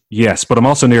 then. Yes, but I'm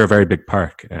also near a very big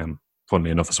park.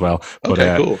 Funnily enough, as well.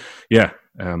 But, cool. Yeah.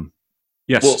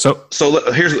 Yes. Well,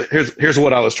 so here's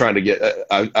what I was trying to get.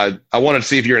 I wanted to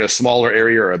see if you're in a smaller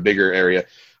area or a bigger area.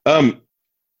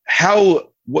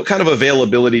 What kind of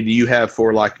availability do you have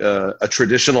for like a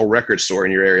traditional record store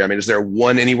in your area? I mean, is there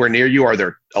one anywhere near you? Are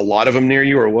there a lot of them near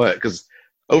you, or what? Because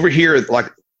over here, like,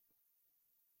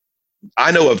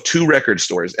 I know of 2 record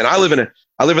stores, and I live in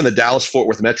the Dallas-Fort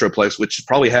Worth Metroplex, which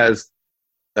probably has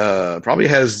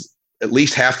at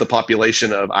least half the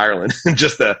population of Ireland in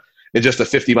just a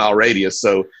 50-mile radius.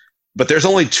 So, but there's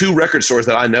only 2 record stores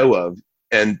that I know of,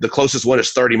 and the closest one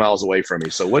is 30 miles away from me.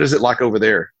 So what is it like over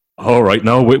there? All right.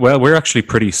 No, we're actually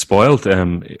pretty spoiled.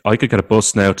 I could get a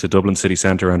bus now to Dublin City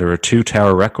Centre, and there are 2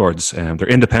 Tower Records. They're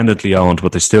independently owned,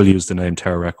 but they still use the name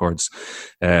Tower Records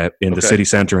in the city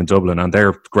centre in Dublin, and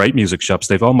they're great music shops.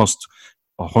 They've almost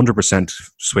 100%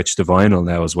 switched to vinyl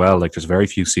now as well. Like, there's very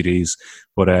few CDs,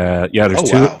 but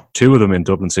there's two of them in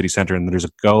Dublin City Centre, and there's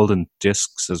a Golden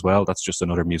Discs as well. That's just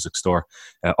another music store,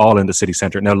 all in the city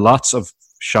centre. Now, lots of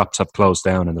shops have closed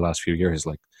down in the last few years.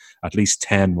 Like, at least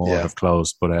 10 more have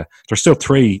closed, but there's still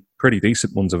 3 pretty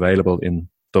decent ones available in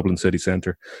Dublin City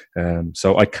Centre.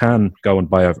 So I can go and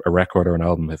buy a record or an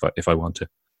album if I want to.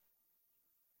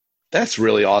 That's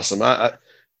really awesome. I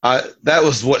that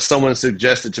was what someone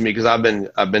suggested to me, because I've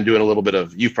been doing a little bit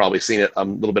of, you've probably seen it, a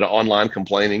little bit of online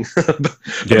complaining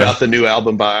about the new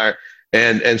album buyer,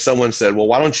 and someone said, well,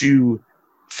 why don't you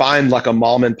find like a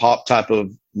mom and pop type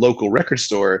of local record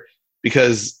store,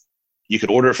 because you could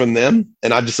order it from them.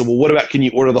 And I just said, well, what about, can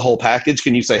you order the whole package?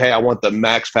 Can you say, hey, I want the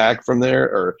max pack from there?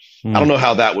 Or I don't know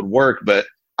how that would work, but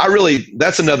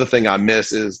that's another thing I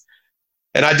miss is,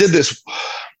 and I did this,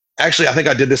 actually, I think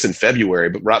I did this in February,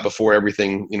 but right before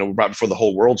everything, right before the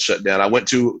whole world shut down, I went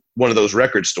to one of those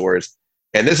record stores,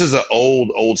 and this is an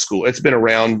old school. It's been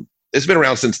around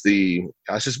since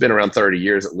it's been around 30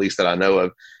 years at least that I know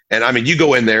of. And I mean, you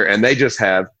go in there and they just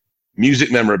have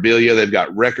music memorabilia. They've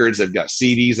got records, they've got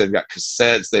CDs, they've got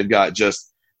cassettes, they've got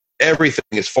just everything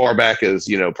as far back as,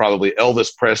 probably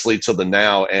Elvis Presley to the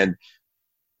now. And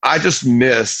I just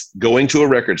miss going to a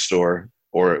record store,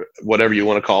 or whatever you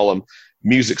want to call them,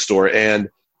 music store, and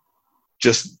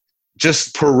just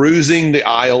perusing the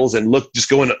aisles and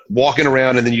walking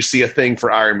around, and then you see a thing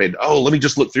for Iron Maiden. Oh, let me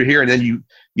just look through here. And then you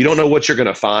don't know what you're going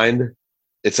to find.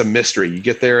 It's a mystery. You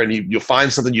get there and you'll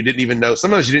find something you didn't even know.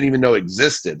 Sometimes you didn't even know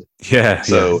existed. Yeah.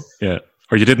 So yeah.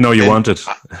 Or you didn't know you wanted.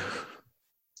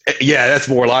 Yeah, that's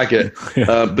more like it.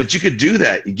 But you could do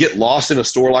that. You get lost in a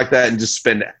store like that and just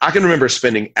I can remember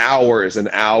spending hours and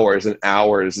hours and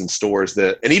hours in stores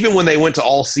and even when they went to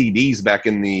all CDs back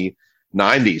in the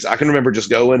 90s, I can remember just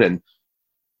going and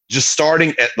just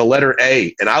starting at the letter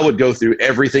A, and I would go through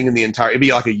everything in it'd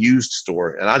be like a used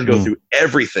store, and I'd go through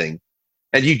everything.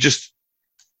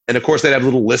 And of course, they'd have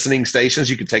little listening stations.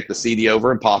 You could take the CD over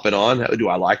and pop it on. Do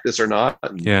I like this or not?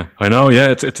 Yeah, I know.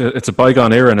 Yeah, it's a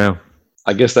bygone era now.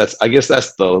 I guess that's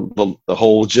the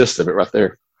whole gist of it right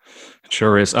there. It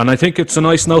sure is, and I think it's a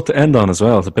nice note to end on as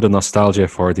well. It's a bit of nostalgia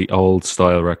for the old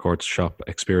style record shop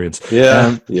experience.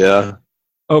 Yeah, yeah.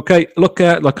 Okay, look,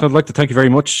 I'd like to thank you very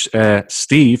much,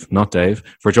 Steve, not Dave,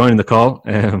 for joining the call.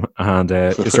 And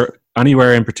is there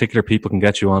anywhere in particular people can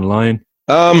get you online?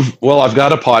 Well, I've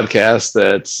got a podcast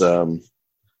that's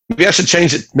maybe I should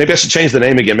change it. Maybe I should change the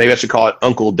name again. Maybe I should call it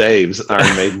Uncle Dave's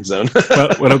Iron Maiden Zone.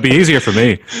 well, it'll be easier for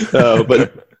me.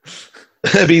 But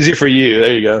it'd be easier for you.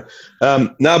 There you go.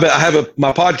 No, but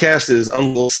my podcast is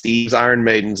Uncle Steve's Iron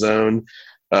Maiden Zone.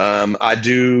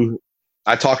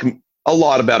 I talk a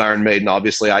lot about Iron Maiden.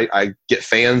 Obviously, I get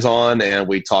fans on, and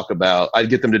I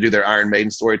get them to do their Iron Maiden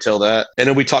story, tell that, and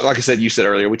then we talk. Like you said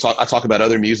earlier, I talk about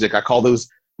other music. I call those.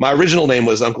 My original name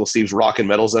was Uncle Steve's Rock and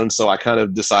Metal Zone, so I kind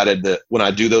of decided that when I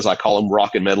do those, I call them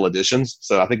Rock and Metal Editions.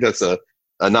 So I think that's a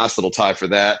nice little tie for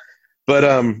that. But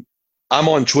I'm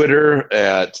on Twitter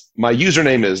my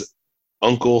username is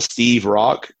Uncle Steve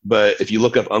Rock, but if you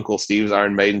look up Uncle Steve's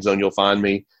Iron Maiden Zone, you'll find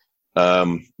me.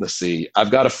 Let's see.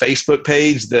 I've got a Facebook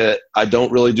page that I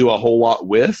don't really do a whole lot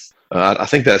with. I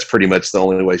think that's pretty much the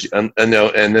only way. And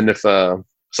then if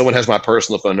someone has my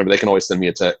personal phone number, they can always send me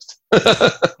a text.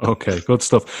 Okay, good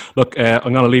stuff. Look, I'm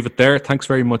going to leave it there. Thanks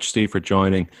very much, Steve, for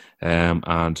joining.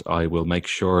 And I will make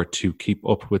sure to keep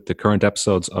up with the current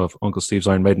episodes of Uncle Steve's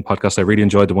Iron Maiden podcast. I really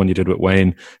enjoyed the one you did with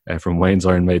Wayne from Wayne's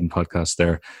Iron Maiden podcast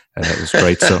there. It was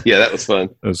great. So yeah, that was fun.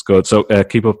 It was good. So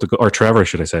keep up or Trevor,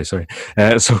 should I say? Sorry.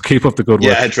 So keep up the good work.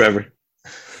 Yeah, Trevor.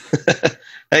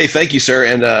 Hey, thank you, sir.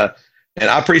 And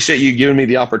I appreciate you giving me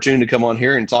the opportunity to come on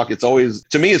here and talk. It's always,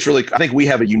 to me, it's really, I think we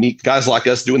have a unique, guys like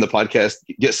us doing the podcast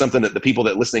get something that the people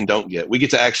that listening don't get. We get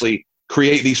to actually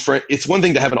create these friends. It's one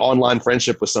thing to have an online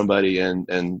friendship with somebody and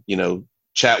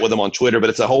chat with them on Twitter, but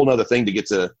it's a whole other thing to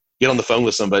get on the phone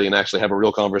with somebody and actually have a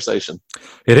real conversation.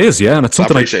 It is, yeah. And it's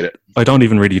something I appreciate it. I don't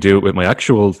even really do it with my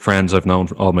actual friends I've known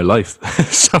all my life.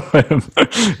 So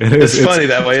it's funny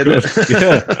that way, isn't it?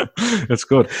 Yeah, it's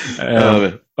good.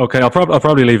 Okay, I'll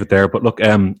probably leave it there. But look,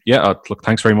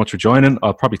 thanks very much for joining.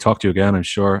 I'll probably talk to you again, I'm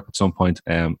sure, at some point.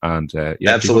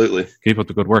 Absolutely. Keep up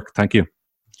the good work. Thank you.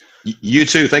 You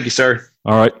too. Thank you, sir.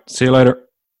 All right. See you later.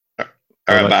 All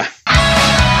right. Bye.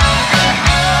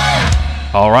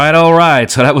 All right.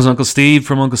 So that was Uncle Steve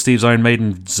from Uncle Steve's Iron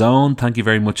Maiden Zone. Thank you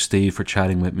very much, Steve, for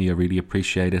chatting with me. I really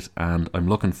appreciate it, and I'm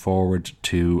looking forward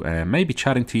to maybe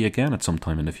chatting to you again at some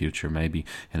time in the future, maybe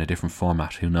in a different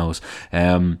format. Who knows?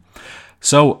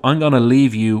 So I'm going to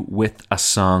leave you with a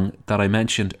song that I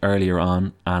mentioned earlier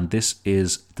on, and this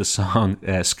is the song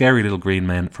Scary Little Green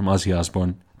Men from Ozzy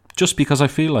Osbourne, just because I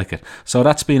feel like it. So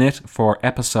that's been it for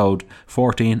episode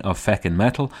 14 of Feckin'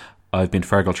 Metal. I've been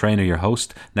Fergal Trainer, your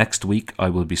host. Next week I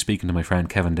will be speaking to my friend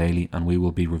Kevin Daly, and we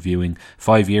will be reviewing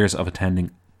 5 years of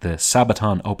attending the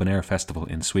Sabaton Open Air Festival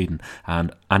in Sweden,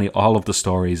 and all of the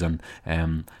stories and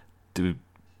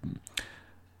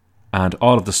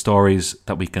all of the stories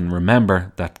that we can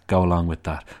remember that go along with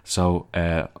that. So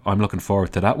I'm looking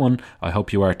forward to that one. I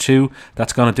hope you are too.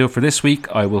 That's going to do it for this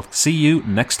week. I will see you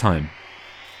next time.